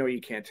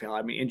you can't tell.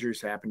 I mean,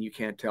 injuries happen. You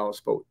can't tell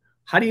us, but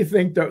how do you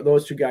think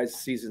those two guys'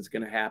 season's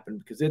going to happen?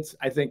 Because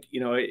I think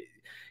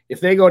if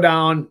they go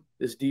down,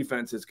 this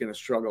defense is going to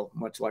struggle,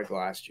 much like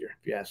last year,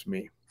 if you ask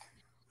me.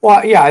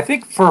 Well, yeah, I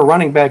think for a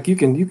running back, you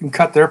can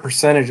cut their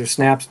percentage of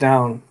snaps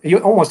down. You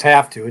almost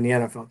have to in the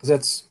NFL,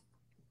 because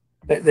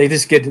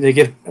they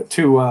get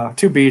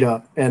too beat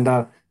up,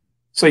 and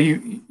so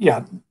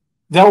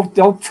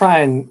they'll try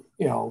and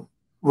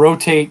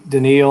rotate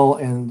Danielle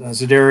and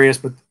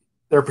Zadarius, but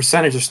their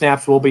percentage of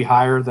snaps will be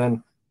higher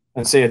than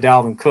say a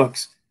Dalvin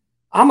Cook's.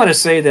 I'm going to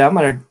say that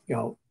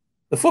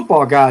the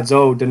football gods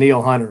owe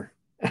Danielle Hunter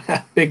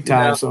big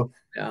time. Yeah. So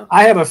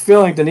I have a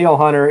feeling Danielle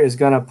Hunter is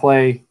going to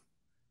play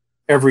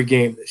every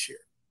game this year.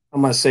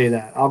 I'm going to say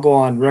that. I'll go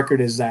on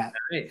record as that.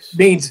 Nice.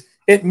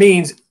 It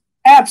means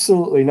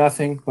absolutely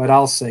nothing, but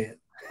I'll say it.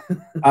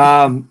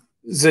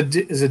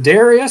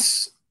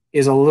 Za'Darius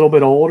is a little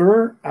bit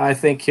older. I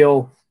think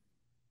he'll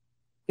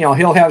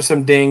have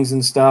some dings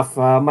and stuff.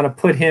 I'm going to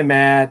put him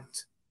at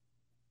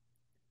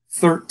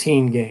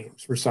 13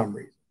 games for some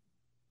reason.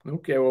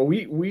 Okay, well,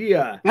 we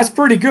that's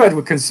pretty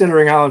good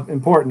considering how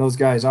important those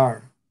guys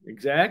are.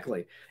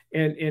 Exactly,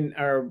 and in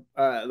our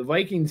the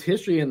Vikings'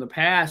 history in the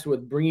past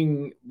with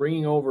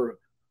bringing over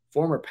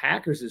former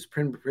Packers has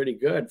been pretty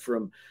good.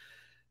 From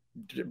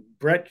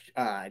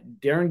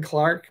Darren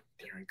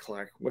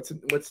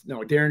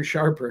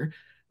Sharper,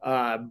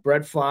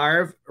 Brett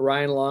Favre,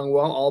 Ryan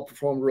Longwell, all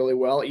performed really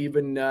well.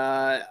 Even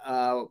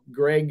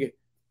Greg,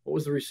 what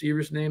was the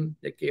receiver's name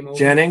that came over?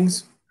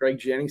 Jennings. Greg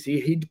Jennings.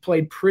 He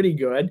played pretty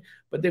good,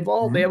 but they have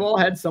all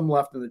had some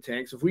left in the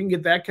tank. So if we can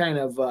get that kind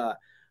of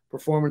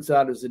performance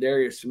out of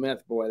Za'Darius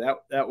Smith, boy,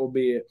 that will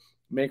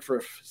make for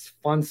a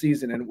fun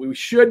season. And we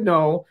should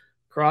know,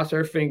 cross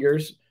our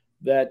fingers,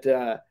 that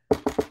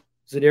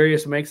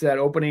Za'Darius makes that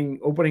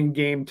opening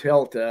game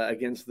tilt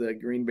against the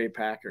Green Bay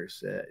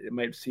Packers. It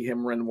might see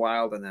him run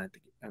wild on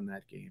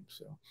that game.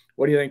 So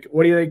what do you think?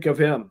 What do you think of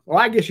him? Well,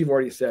 I guess you've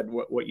already said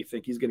what you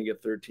think. He's going to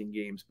get 13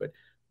 games, but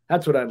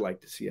that's what I'd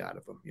like to see out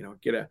of him.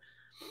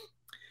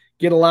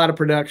 Get a lot of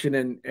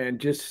production and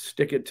just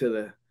stick it to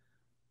the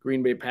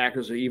Green Bay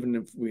Packers, or even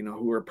if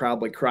who are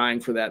probably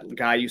crying for that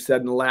guy you said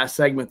in the last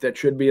segment that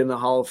should be in the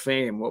Hall of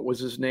Fame. What was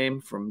his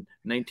name from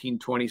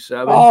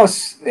 1927? Oh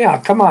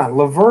yeah, come on,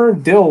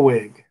 Laverne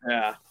Dilwig.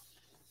 Yeah,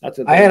 that's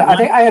a. I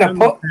had a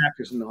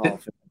Packers in the Hall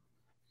of Fame.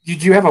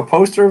 Did you have a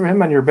poster of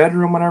him in your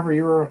bedroom whenever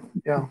you were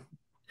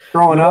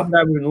growing up? I've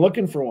been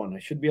looking for one. I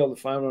should be able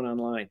to find one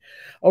online.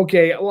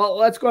 Okay, well,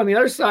 let's go on the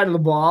other side of the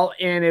ball.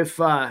 And if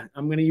I'm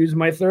going to use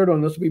my third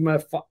one, this will be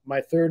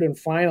my third and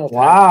final time.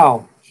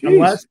 Wow.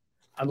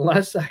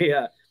 Unless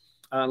I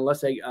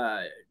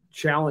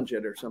challenge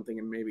it or something,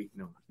 and maybe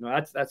no,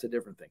 that's a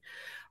different thing.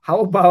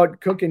 How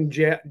about Cook and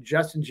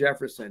Justin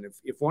Jefferson?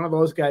 If one of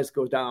those guys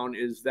goes down,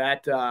 is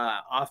that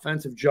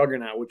offensive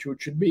juggernaut, which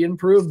should be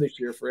improved this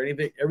year for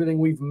everything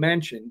we've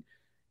mentioned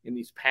in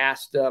these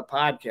past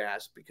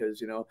podcasts,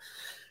 because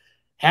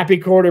happy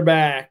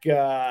quarterback,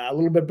 a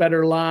little bit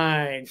better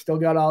line, still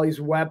got all these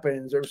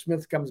weapons. Irv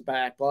Smith comes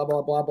back, blah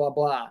blah blah blah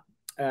blah,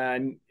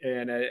 and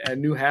a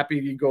new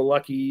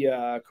happy-go-lucky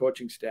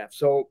coaching staff.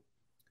 So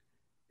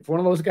if one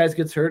of those guys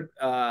gets hurt,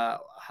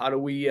 how do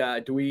we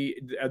are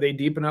they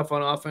deep enough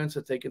on offense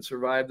that they can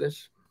survive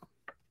this?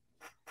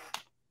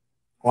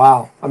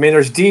 Wow. I mean,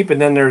 there's deep, and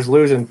then there's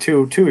losing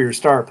two of your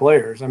star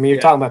players. I mean, you're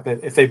talking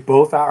about if they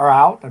both are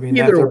out. I mean,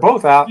 if they're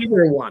both out.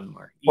 Either one,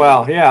 Mark.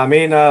 Well, yeah. I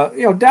mean,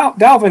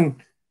 Dalvin,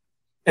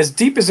 as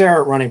deep as they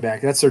are at running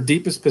back, that's their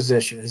deepest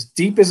position. As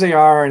deep as they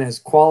are and as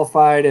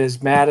qualified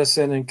as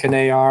Madison and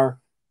Kane are,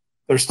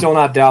 they're still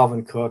not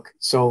Dalvin Cook.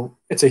 So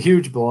it's a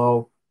huge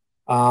blow.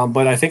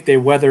 But I think they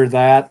weather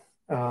that.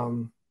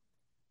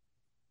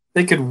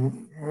 They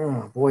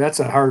could boy,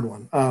 that's a hard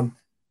one.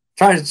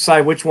 Trying to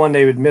decide which one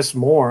they would miss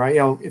more.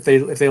 If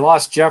they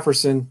lost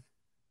Jefferson,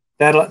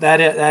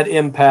 that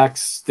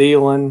impacts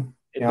Thielen.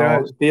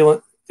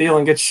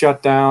 Thielen gets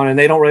shut down, and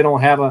they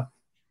don't have a.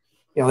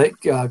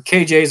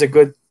 KJ is a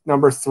good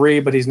number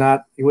 3, but he's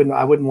not.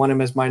 I wouldn't want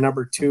him as my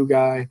number 2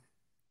 guy.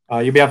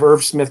 You have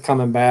Irv Smith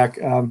coming back.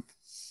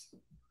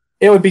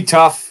 It would be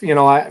tough,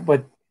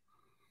 but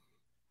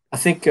I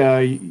think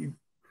because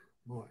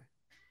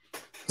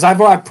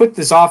I put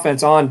this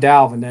offense on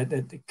Dalvin.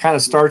 It kind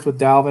of starts with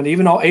Dalvin,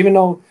 even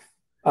though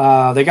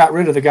they got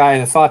rid of the guy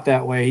that thought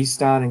that way. He's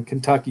down in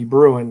Kentucky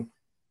brewing,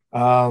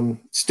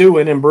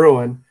 stewing and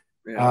brewing.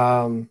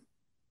 Yeah.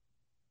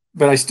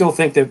 But I still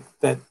think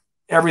that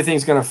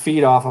everything's going to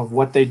feed off of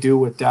what they do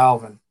with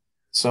Dalvin.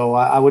 So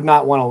I would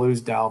not want to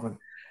lose Dalvin.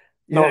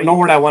 Nor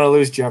would I want to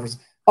lose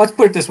Jefferson. Let's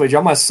put it this way, Joe.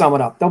 I'm going to sum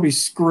it up. They'll be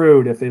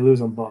screwed if they lose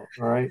them both.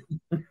 All right.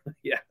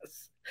 Yes.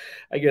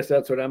 I guess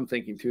that's what I'm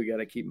thinking too. You got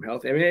to keep them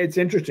healthy. I mean, it's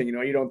interesting,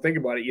 you don't think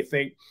about it. You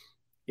think,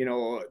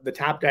 the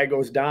top guy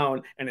goes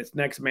down and it's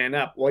next man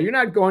up. Well, you're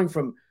not going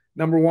from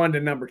number 1 to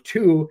number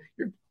 2.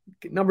 You're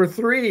number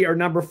 3 or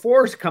number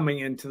 4 is coming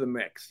into the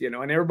mix, and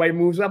everybody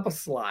moves up a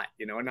slot,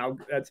 and now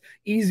that's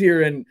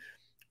easier in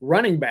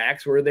running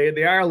backs where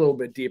they are a little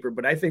bit deeper.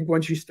 But I think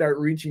once you start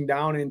reaching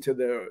down into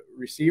the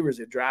receivers,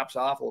 it drops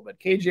off a little bit.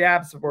 KJ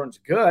Osborne's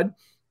good,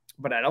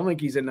 but I don't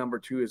think he's a number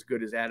 2 as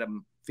good as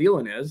Adam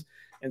Thielen is.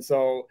 And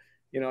so,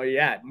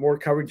 more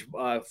coverage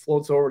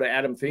floats over to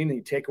Adam Thielen, and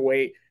you take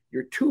away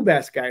your 2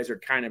 best guys are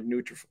kind of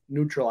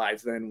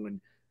neutralized then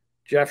when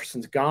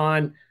Jefferson's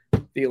gone,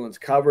 Thielen's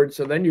covered.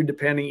 So then you're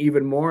depending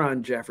even more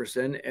on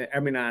Jefferson,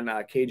 on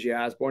KJ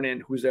Osborne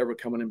and who's ever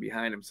coming in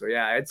behind him. So,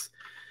 yeah, it's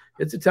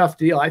a tough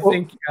deal. I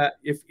think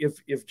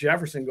if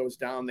Jefferson goes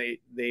down,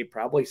 they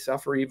probably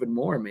suffer even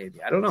more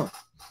maybe. I don't know.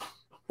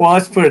 Well,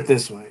 let's put it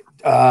this way.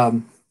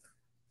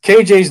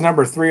 KJ's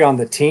number 3 on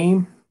the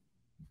team.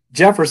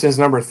 Jefferson's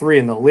number 3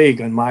 in the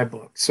league in my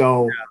book.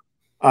 So,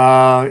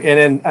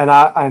 and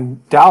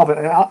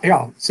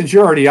Dalvin, since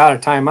you're already out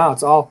of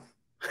timeouts,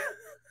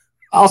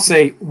 I'll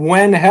say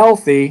when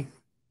healthy,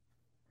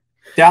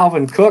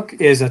 Dalvin Cook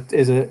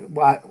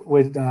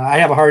I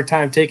have a hard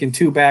time taking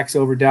two backs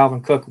over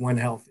Dalvin Cook when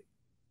healthy.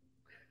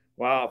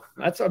 Wow,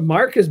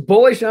 Mark is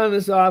bullish on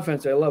this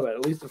offense. I love it.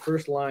 At least the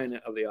first line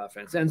of the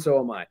offense, and so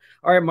am I.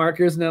 All right, Mark,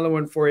 here's another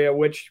one for you,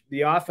 which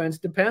the offense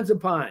depends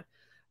upon.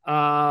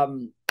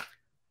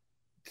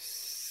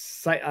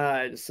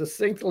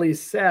 Succinctly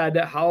said,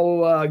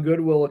 how good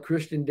will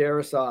Christian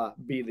Darrisaw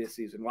be this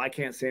season? Well, I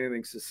can't say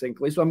anything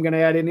succinctly, so I'm going to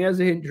add in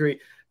his injury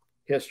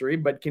history,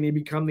 but can he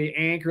become the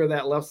anchor of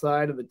that left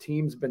side of the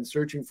team's been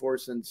searching for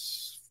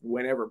since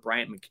whenever,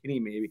 Bryant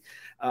McKinney maybe?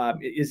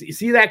 Is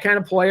he that kind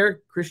of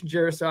player, Christian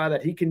Darrisaw,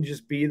 that he can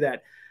just be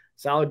that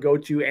solid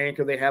go-to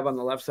anchor they have on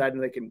the left side,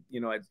 and they can,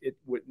 it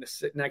would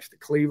sit next to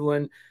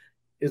Cleveland,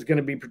 is going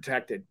to be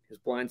protected. His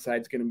blind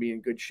side is going to be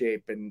in good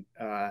shape. And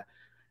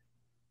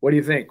what do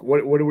you think?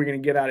 What are we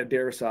going to get out of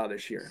Darrisaw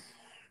this year?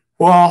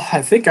 Well,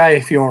 I think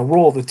if you want to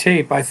roll the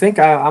tape, I think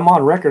I'm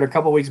on record a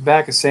couple of weeks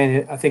back as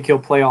saying I think he'll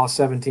play all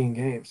 17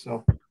 games.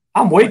 So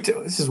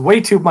this is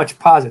way too much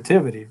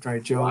positivity,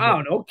 right, Joe?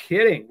 Wow, no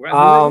kidding. We're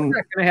not going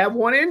to have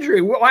one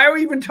injury. Why are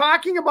we even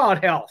talking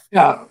about health?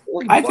 Yeah,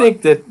 I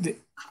think that,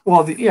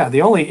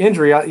 the only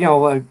injury,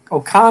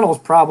 O'Connell's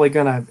probably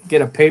going to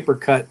get a paper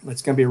cut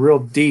that's going to be real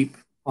deep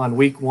on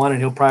week 1, and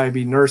he'll probably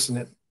be nursing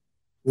it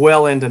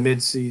well into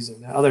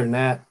midseason. Other than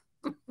that,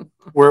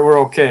 we're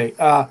okay.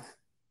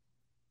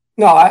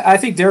 No, I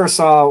think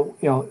Darrisaw,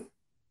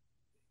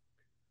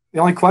 the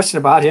only question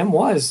about him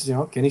was,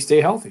 can he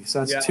stay healthy?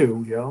 So that's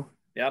 2,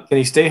 Yep. Can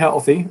he stay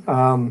healthy?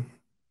 Because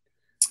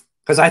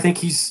I think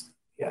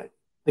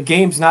the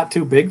game's not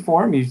too big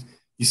for him.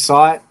 You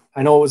saw it.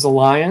 I know it was the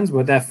Lions,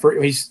 but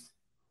he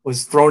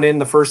was thrown in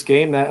the first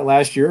game that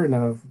last year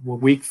in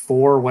week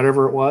 4 or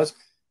whatever it was.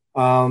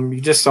 You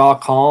just saw a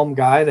calm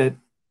guy that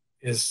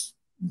is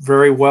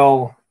very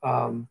well.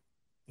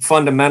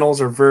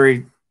 Fundamentals are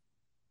very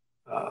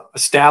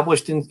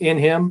established in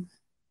him,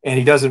 and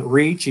he doesn't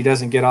reach. He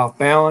doesn't get off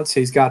balance.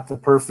 He's got the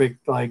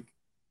perfect,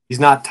 he's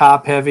not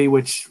top heavy,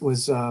 which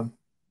was a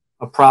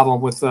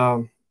problem with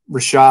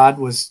Rashad.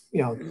 Was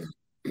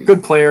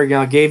good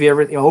player, gave you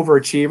everything,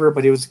 overachiever,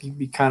 but he'd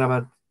be kind of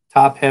a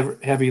top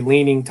heavy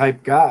leaning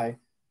type guy.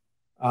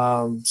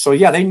 So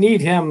they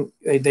need him.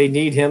 They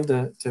need him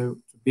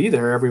to be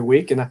there every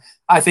week, and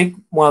I think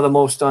one of the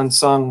most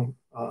unsung,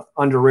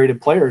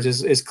 underrated players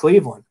is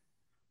Cleveland.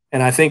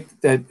 And I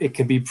think that it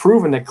can be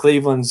proven that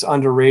Cleveland's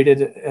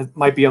underrated. It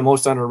might be the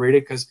most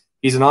underrated because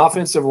he's an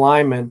offensive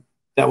lineman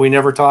that we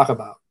never talk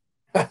about.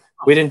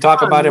 We didn't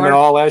talk about him at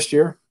all last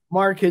year.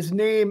 Mark, his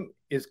name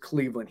is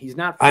Cleveland. He's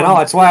not. I know.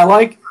 That's why I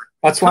like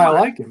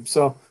him.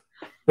 So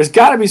there's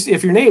got to be,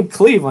 if you're named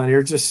Cleveland,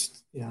 you're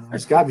just,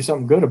 there's got to be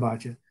something good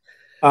about you.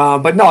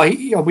 But no,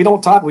 we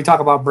don't talk. We talk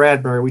about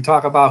Bradbury. We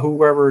talk about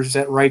whoever's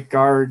at right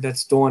guard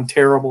that's doing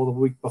terrible the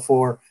week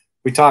before.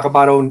 We talk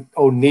about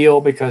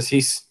O'Neal because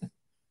he's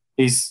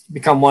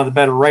become one of the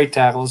better right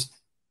tackles.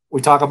 We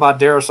talk about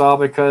Darrisaw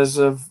because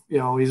of,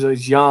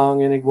 he's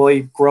young and will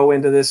he grow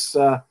into this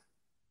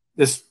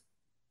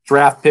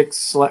draft pick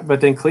select.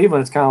 But then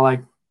Cleveland, it's kind of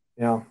like,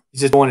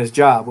 he's just doing his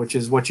job, which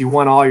is what you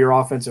want all your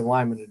offensive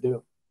linemen to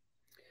do.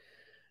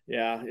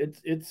 Yeah,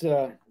 it's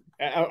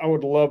I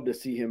would love to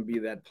see him be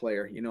that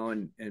player,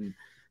 and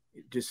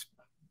just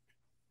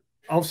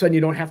all of a sudden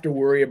you don't have to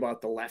worry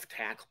about the left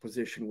tackle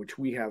position, which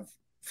we have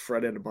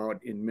fretted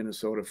about in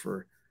Minnesota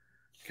for,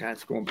 God,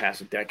 it's going past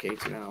a decade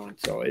now, and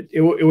so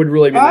it would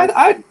really be.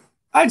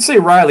 I'd say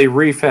Riley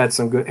Reef had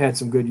some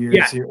good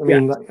years here. I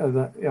mean,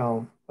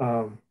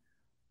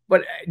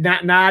 but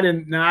not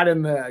in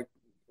the,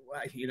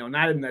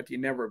 not in that you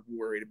never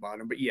worried about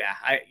him. But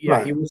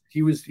right.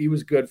 he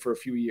was good for a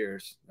few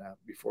years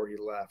before he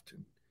left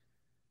and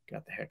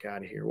got the heck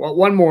out of here. Well,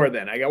 one more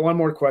then. I got one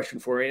more question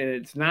for you, and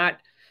it's not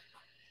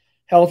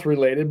health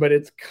related, but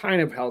it's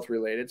kind of health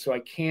related. So I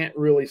can't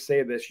really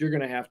say this. You're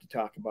going to have to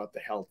talk about the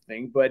health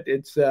thing, but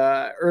it's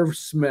Irv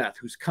Smith,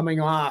 who's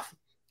coming off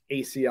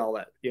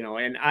ACL,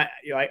 and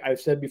I've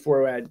said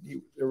before,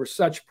 there was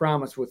such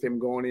promise with him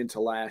going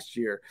into last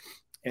year,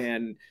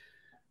 and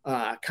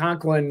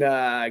Conklin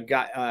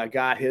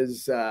got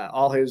his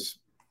all his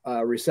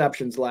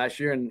receptions last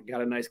year and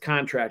got a nice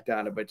contract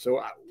out of it. So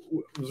I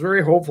was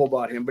very hopeful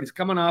about him, but he's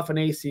coming off an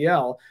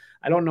ACL.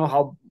 I don't know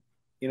how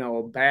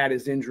bad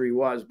his injury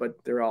was,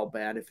 but they're all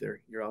bad if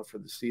you're out for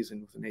the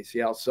season with an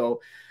ACL.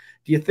 So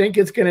do you think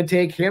it's going to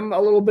take him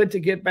a little bit to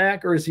get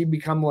back, or has he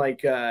become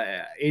like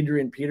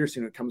Adrian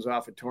Peterson, who comes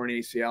off a torn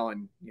ACL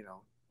and,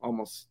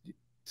 almost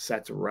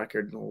sets a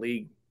record in the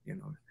league?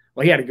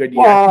 Well, he had a good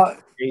year.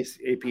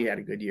 AP had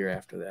a good year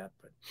after that.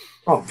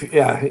 But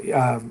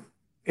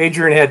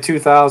Adrian had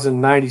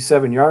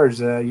 2,097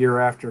 yards a year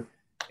after.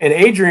 And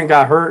Adrian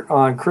got hurt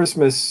on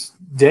Christmas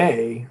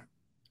Day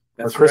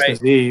or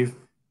Christmas Eve.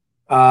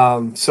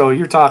 So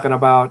you're talking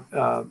about,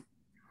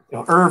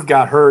 Irv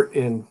got hurt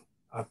in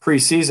a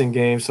preseason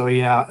game. So he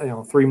had,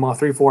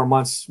 3-4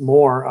 months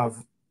more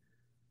of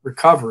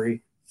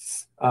recovery.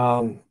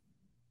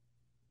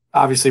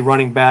 Obviously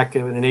running back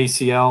in an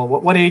ACL.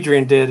 What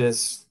Adrian did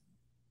is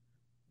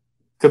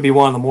could be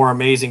one of the more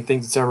amazing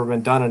things that's ever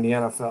been done in the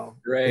NFL,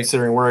 Right.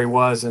 considering where he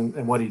was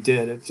and what he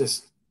did. It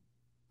just,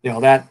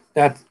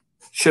 that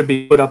should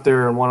be put up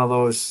there in one of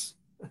those,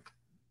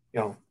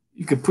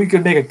 we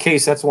could make a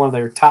case that's one of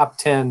their top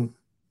 10,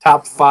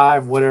 top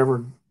 5,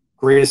 whatever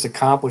greatest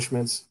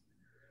accomplishments,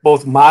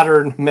 both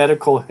modern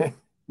medicine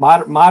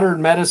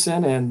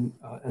and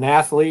an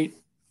athlete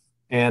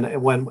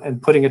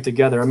and putting it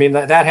together. I mean,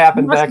 that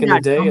happened back in the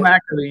day.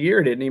 Comeback of the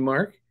year, didn't he,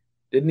 Mark?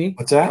 Didn't he?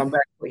 What's that?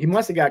 He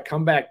must have got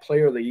comeback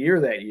player of the year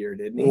that year,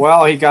 didn't he?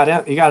 Well, he got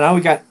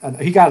an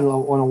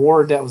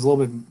award that was a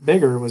little bit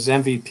bigger. It was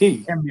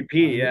MVP.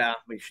 MVP, yeah,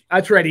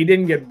 that's right. He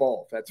didn't get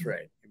both. That's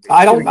right.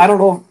 I don't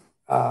know.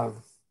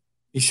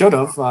 He should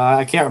have.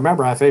 I can't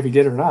remember if he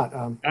did or not.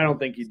 I don't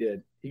think he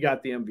did. He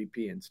got the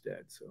MVP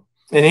instead. So,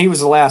 and he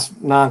was the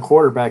last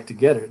non-quarterback to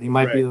get it. He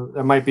might be.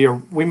 There might be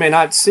we may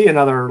not see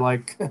another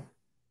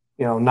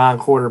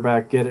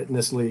non-quarterback get it in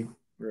this league.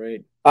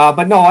 Right.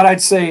 But no, what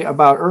I'd say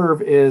about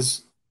Irv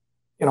is,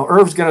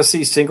 Irv's going to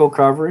see single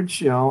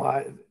coverage.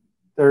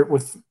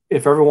 If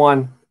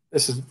everyone,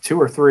 this is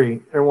 2 or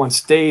 3, everyone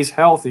stays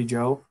healthy,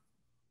 Joe.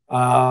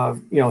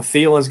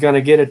 Thielen's going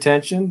to get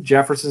attention.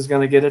 Jefferson's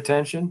going to get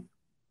attention.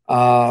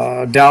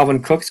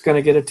 Dalvin Cook's going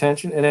to get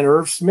attention, and then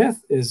Irv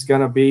Smith is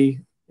going to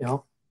be.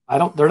 They're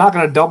not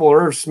going to double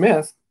Irv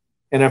Smith,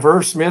 and if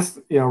Irv Smith,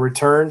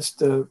 returns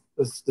to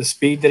the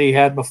speed that he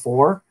had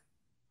before,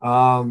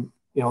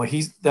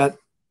 he's that.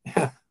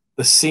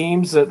 The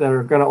seams that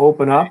are going to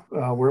open up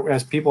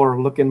as people are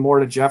looking more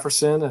to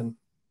Jefferson and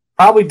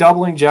probably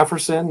doubling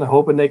Jefferson,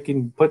 hoping they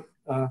can put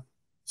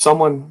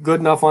someone good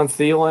enough on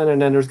Thielen,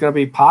 and then there's going to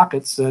be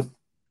pockets that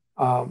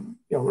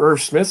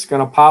Irv Smith's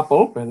going to pop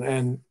open.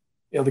 And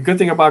the good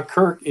thing about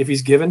Kirk, if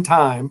he's given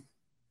time,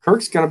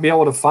 Kirk's going to be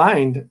able to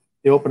find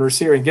the open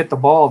receiver and get the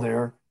ball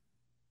there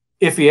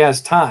if he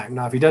has time.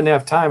 Now, if he doesn't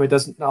have time,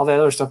 all that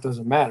other stuff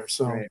doesn't matter.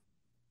 So,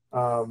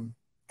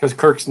 because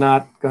Kirk's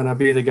not going to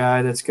be the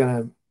guy that's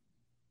going to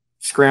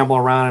scramble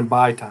around and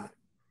buy time.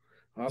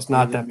 It's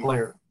not that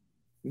player.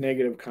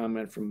 Negative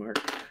comment from Mark.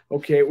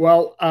 Okay,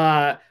 well,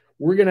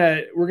 we're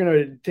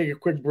gonna take a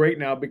quick break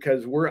now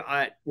because we're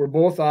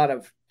both out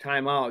of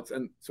timeouts,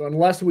 and so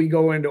unless we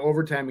go into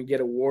overtime and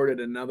get awarded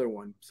another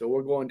one, so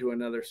we'll go into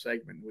another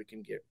segment.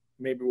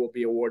 Maybe we'll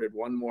be awarded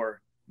one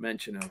more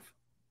mention of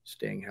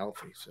staying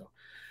healthy. So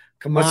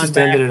let's just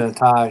end it in a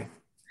tie.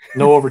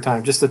 No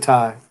overtime, just a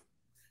tie.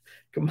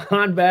 Come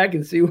on back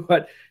and see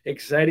what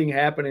exciting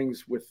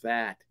happenings with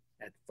that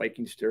at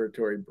Vikings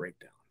Territory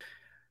Breakdown.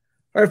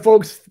 All right,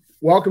 folks,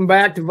 welcome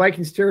back to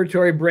Vikings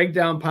Territory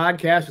Breakdown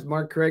podcast with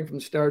Mark Craig from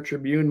Star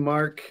Tribune.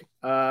 Mark,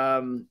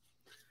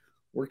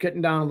 we're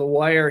getting down to the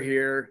wire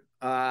here.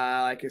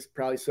 Like I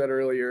probably said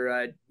earlier,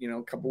 a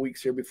couple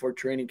weeks here before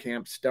training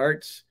camp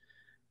starts,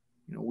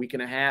 week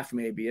and a half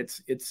maybe.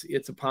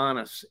 It's upon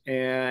us,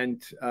 and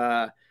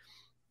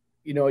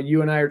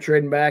you and I are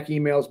trading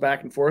emails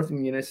back and forth,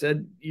 and I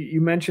said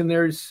you mentioned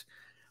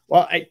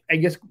I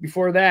guess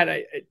before that,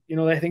 I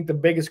think the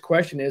biggest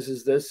question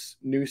is this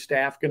new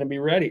staff going to be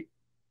ready?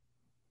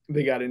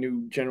 They got a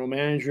new general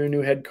manager, a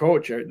new head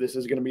coach. This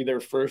is going to be their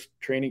first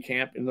training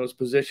camp in those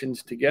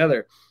positions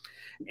together.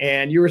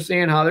 And you were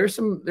saying how there's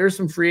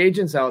some free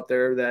agents out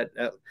there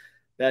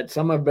that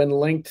some have been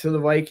linked to the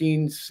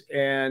Vikings,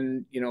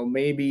 and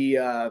maybe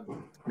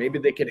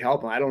they could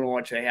help them. I don't know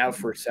what they have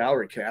for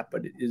salary cap,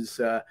 but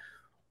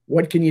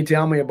what can you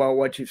tell me about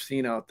what you've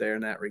seen out there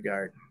in that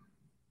regard?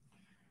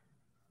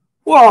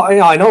 Well,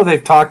 I know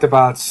they've talked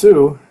about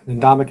Sue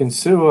and Ndamukong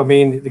Suh. I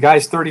mean, the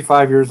guy's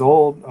 35 years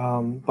old,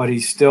 but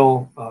he's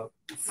still a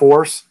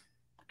force.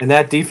 And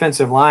that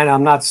defensive line,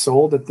 I'm not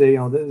sold that they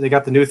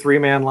got the new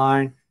 3-man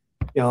line.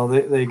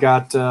 They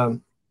got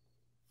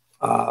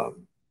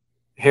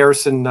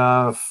Harrison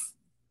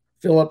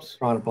Phillips.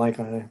 Drawing a blank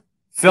on it.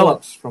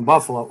 Phillips from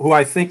Buffalo, who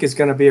I think is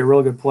going to be a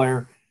real good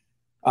player.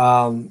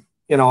 Dalvin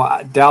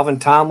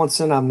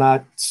Tomlinson, I'm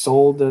not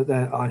sold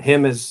on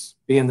him as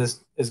being as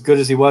good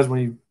as he was when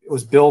he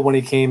was billed when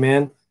he came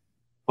in,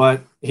 but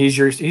he's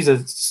a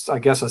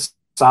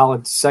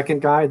solid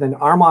second guy. Then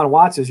Armon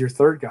Watts is your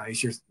third guy.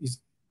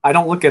 I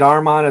don't look at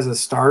Armon as a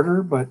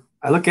starter, but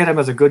I look at him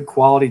as a good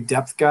quality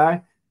depth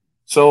guy.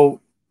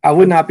 So I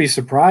would not be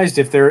surprised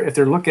if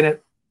they're looking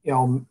at,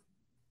 do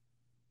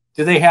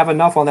they have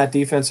enough on that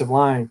defensive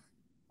line?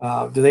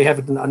 Do they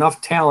have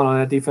enough talent on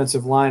that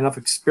defensive line, enough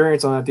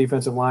experience on that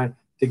defensive line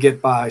to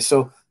get by?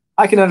 So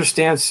I can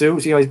understand Sue.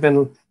 He's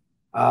been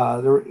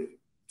there were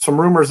some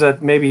rumors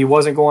that maybe he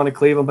wasn't going to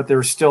Cleveland, but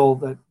there's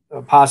still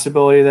a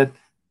possibility that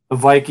the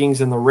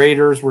Vikings and the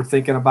Raiders were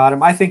thinking about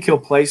him. I think he'll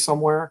play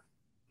somewhere.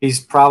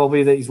 He's one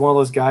of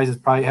those guys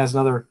that probably has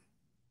a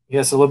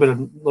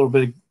little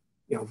bit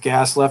of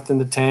gas left in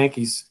the tank.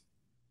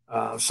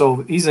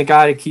 So he's a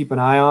guy to keep an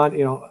eye on.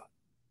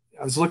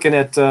 I was looking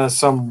at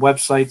some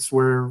websites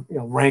where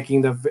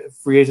ranking the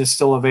free agents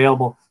still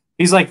available.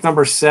 He's like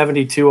number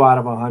 72 out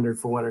of 100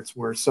 for what it's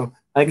worth. So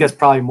I think that's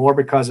probably more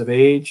because of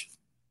age.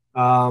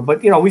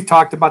 But we've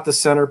talked about the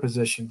center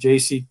position.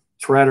 J.C.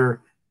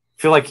 Treader,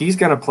 I feel like he's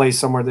going to play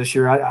somewhere this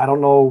year. I don't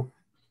know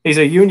He's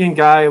a union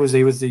guy. He was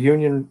the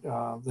union,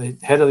 the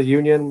head of the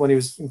union when he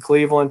was in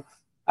Cleveland.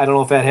 I don't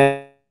know if that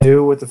had to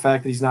do with the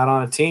fact that he's not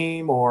on a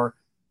team, or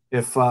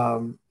if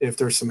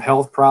there's some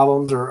health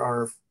problems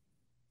or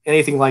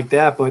anything like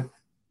that. But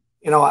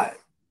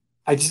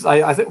I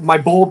think my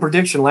bold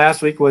prediction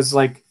last week was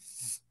like,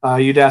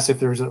 you'd ask if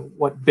there's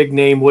what big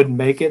name wouldn't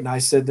make it, and I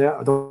said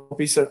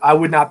that I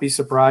would not be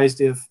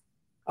surprised if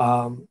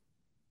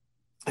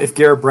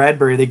Garrett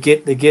Bradbury, they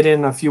get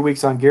in a few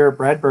weeks on Garrett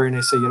Bradbury and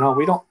they say,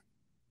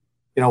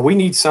 we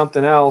need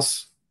something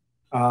else.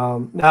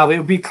 Now it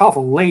would be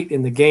awful late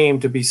in the game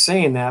to be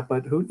saying that,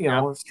 but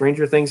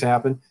stranger things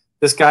happen.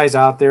 This guy's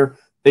out there.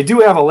 They do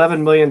have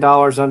 $11 million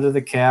under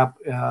the cap.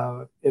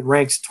 It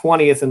ranks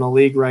 20th in the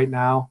league right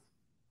now.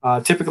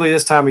 Typically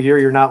this time of year,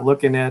 you're not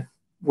looking at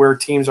where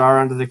teams are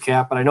under the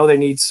cap, but I know they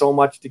need so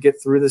much to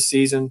get through the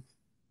season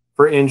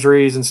for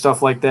injuries and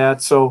stuff like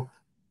that. So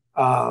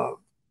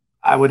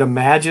I would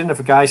imagine if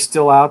a guy's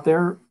still out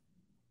there,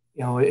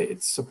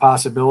 it's a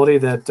possibility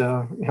that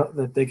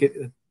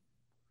that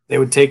they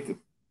would take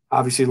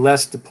obviously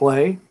less to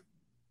play.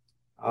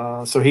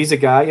 So he's a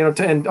guy,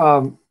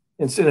 and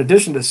in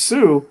addition to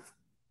Sue,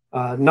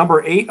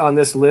 number 8 on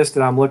this list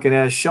that I'm looking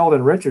at is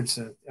Sheldon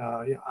Richardson.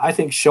 I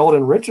think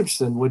Sheldon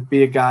Richardson would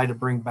be a guy to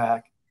bring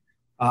back.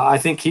 I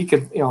think he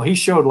could, he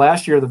showed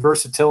last year the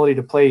versatility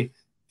to play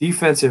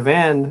defensive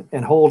end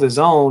and hold his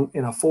own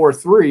in a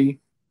 4-3.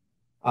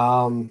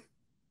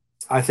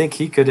 I think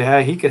he could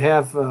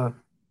have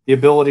the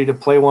ability to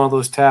play one of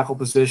those tackle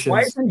positions.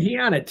 Why isn't he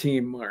on a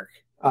team, Mark?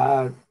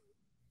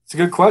 It's a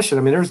good question.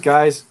 I mean, there's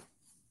guys.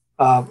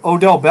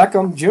 Odell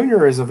Beckham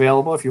Jr. is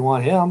available if you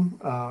want him.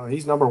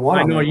 He's number 1.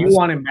 I know you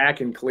want him back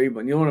in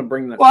Cleveland. You want to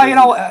bring the.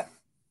 Well,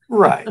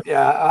 right?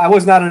 Yeah, I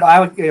was not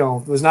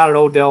an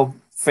Odell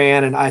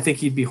fan, and I think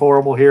he'd be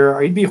horrible here.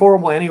 Or he'd be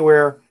horrible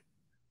anywhere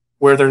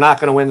where they're not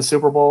going to win the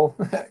Super Bowl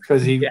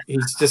because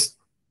he's just.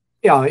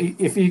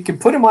 If you can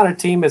put him on a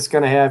team that's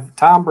going to have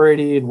Tom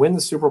Brady and win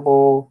the Super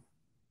Bowl,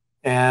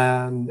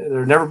 and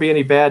there'll never be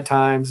any bad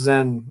times,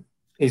 then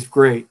he's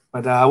great.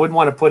 But I wouldn't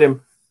want to put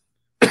him.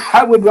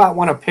 I would not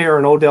want to pair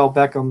an Odell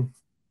Beckham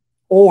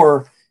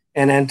or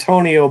an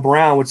Antonio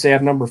Brown, which they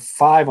have number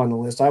 5 on the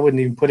list. I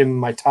wouldn't even put him in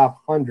my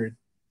top 100.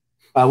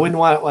 I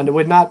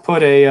would not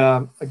put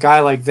a guy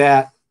like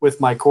that with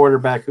my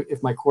quarterback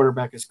if my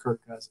quarterback is Kirk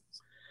Cousins.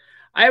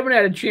 I haven't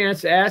had a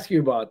chance to ask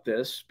you about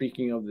this.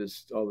 Speaking of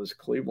all this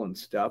Cleveland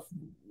stuff,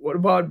 what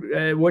about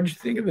what did you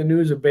think of the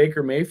news of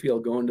Baker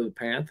Mayfield going to the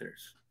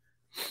Panthers?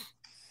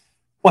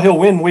 Well, he'll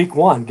win week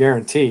 1,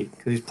 guaranteed,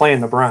 because he's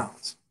playing the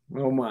Browns.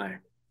 Oh my!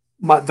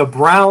 The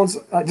Browns,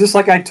 just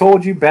like I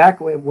told you back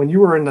when you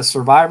were in the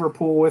Survivor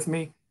pool with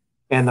me,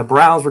 and the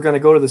Browns were going to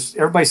go to this.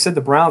 Everybody said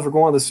the Browns were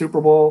going to the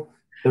Super Bowl.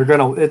 They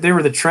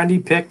were the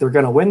trendy pick. They're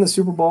going to win the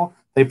Super Bowl.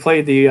 They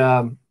played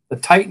the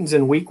Titans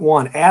in week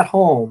 1 at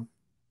home.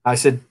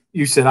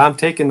 You said, I'm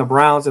taking the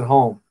Browns at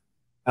home.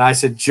 And I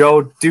said,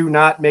 Joe, do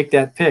not make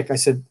that pick. I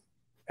said,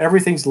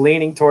 everything's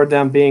leaning toward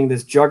them being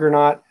this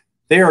juggernaut.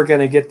 They are going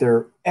to get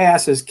their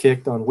asses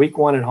kicked on week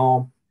 1 at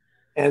home.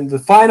 And the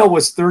final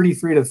was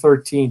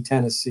 33-13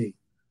 Tennessee.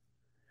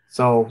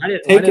 So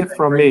take it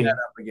from me.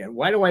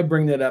 Why do I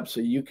bring that up so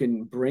you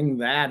can bring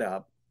that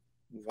up?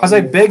 Because I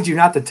begged you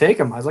not to take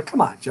them. I was like,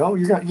 come on, Joe.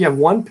 You have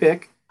 1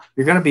 pick.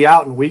 You're going to be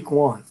out in week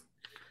 1.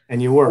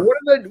 And you were.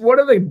 What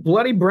are the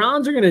bloody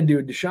Browns are going to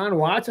do? Deshaun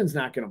Watson's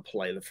not going to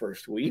play the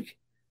first week.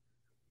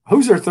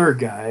 Who's their third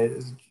guy?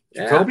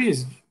 Jacoby?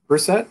 Is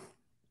Brissett?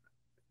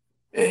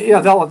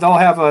 Yeah, they'll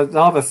have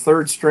a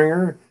third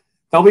stringer.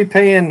 They'll be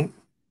paying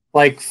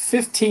like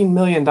 $15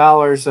 million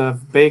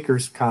of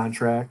Baker's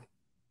contract.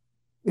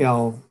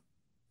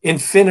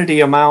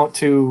 Infinity amount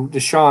to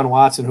Deshaun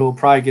Watson, who will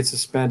probably get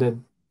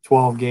suspended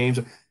 12 games.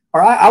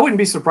 Or I wouldn't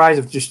be surprised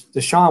if just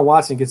Deshaun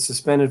Watson gets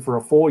suspended for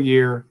a full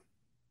year.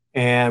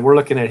 And we're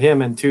looking at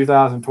him in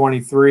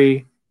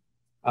 2023.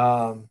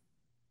 And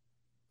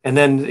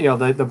then,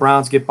 the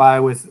Browns get by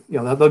with,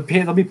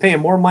 they'll be paying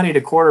more money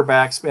to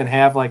quarterbacks and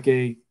have like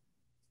a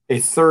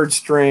third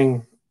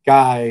string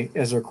guy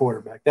as their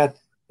quarterback.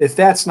 If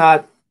that's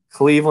not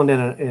Cleveland in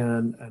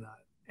an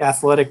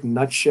athletic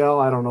nutshell,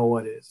 I don't know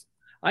what is.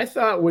 I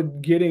thought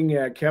with getting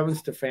Kevin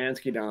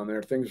Stefanski down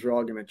there, things were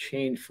all going to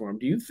change for him.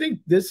 Do you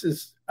think this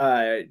is,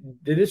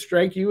 did it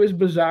strike you as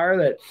bizarre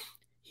that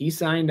he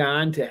signed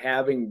on to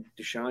having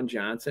Deshaun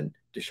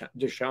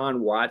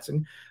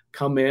Watson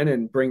come in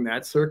and bring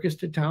that circus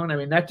to town? I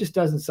mean, that just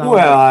doesn't sound.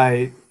 Well,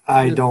 I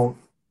don't.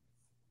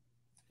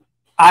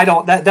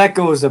 That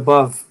goes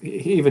above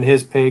even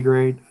his pay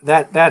grade.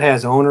 That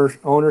has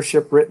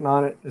ownership written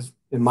on it,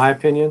 in my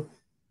opinion.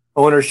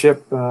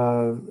 Ownership.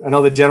 I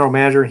know the general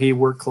manager. He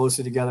worked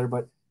closely together,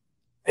 but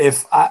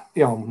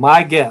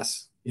my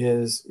guess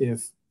is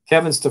if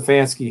Kevin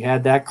Stefanski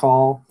had that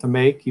call to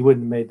make, he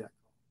wouldn't have made that.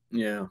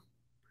 Yeah.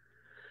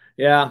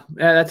 Yeah,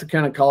 that's the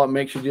kind of call it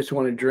makes you just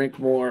want to drink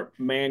more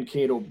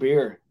Mankato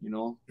beer,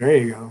 There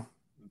you go.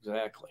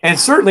 Exactly. And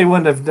certainly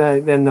wouldn't have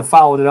then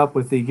followed it up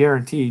with the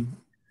guaranteed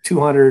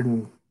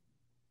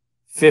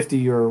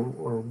 250 or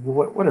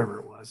whatever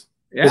it was.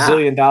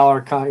 bazillion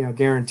dollar,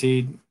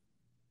 guaranteed.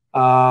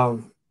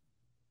 That's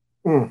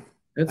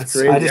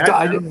crazy.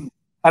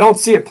 I don't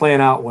see it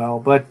playing out well,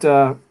 but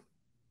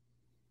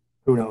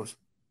who knows?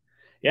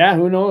 Yeah,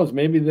 who knows?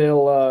 Maybe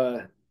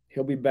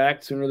he'll be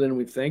back sooner than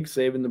we think,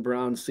 saving the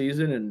Browns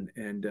season,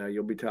 and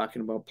you'll be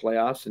talking about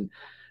playoffs, and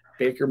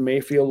Baker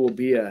Mayfield will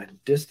be a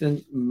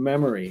distant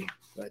memory,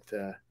 but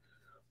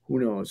who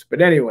knows?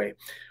 But anyway,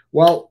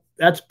 well,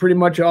 that's pretty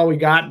much all we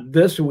got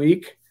this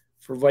week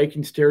for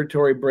Vikings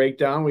territory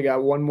breakdown. We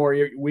got one more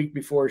week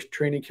before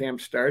training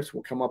camp starts.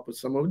 We'll come up with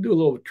we'll do a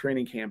little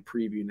training camp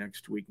preview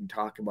next week and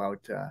talk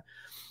about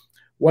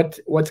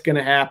what's going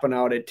to happen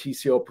out at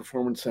TCO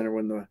Performance Center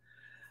when the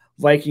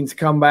Vikings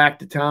come back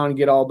to town and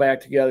get all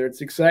back together.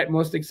 It's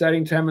most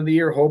exciting time of the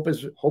year. Hope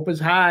is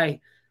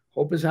high.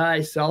 Hope is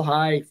high. Sell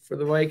high for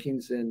the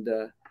Vikings. And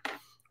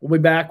we'll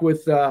be back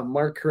with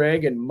Mark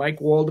Craig and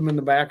Mike Woldham in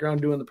the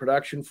background doing the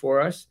production for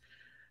us.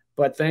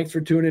 But thanks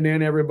for tuning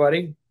in,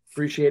 everybody.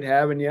 Appreciate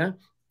having you.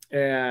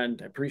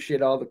 And I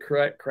appreciate all the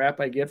crap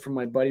I get from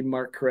my buddy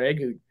Mark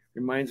Craig, who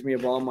reminds me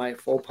of all my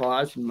faux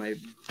pas and my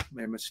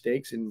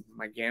mistakes and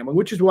my gambling,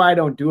 which is why I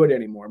don't do it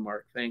anymore,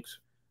 Mark. Thanks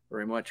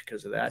very much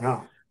because of that.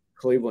 No.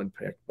 Cleveland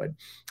pick. But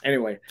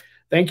anyway,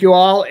 thank you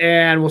all,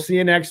 and we'll see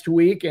you next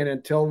week. And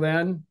until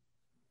then,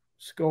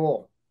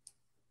 Skol.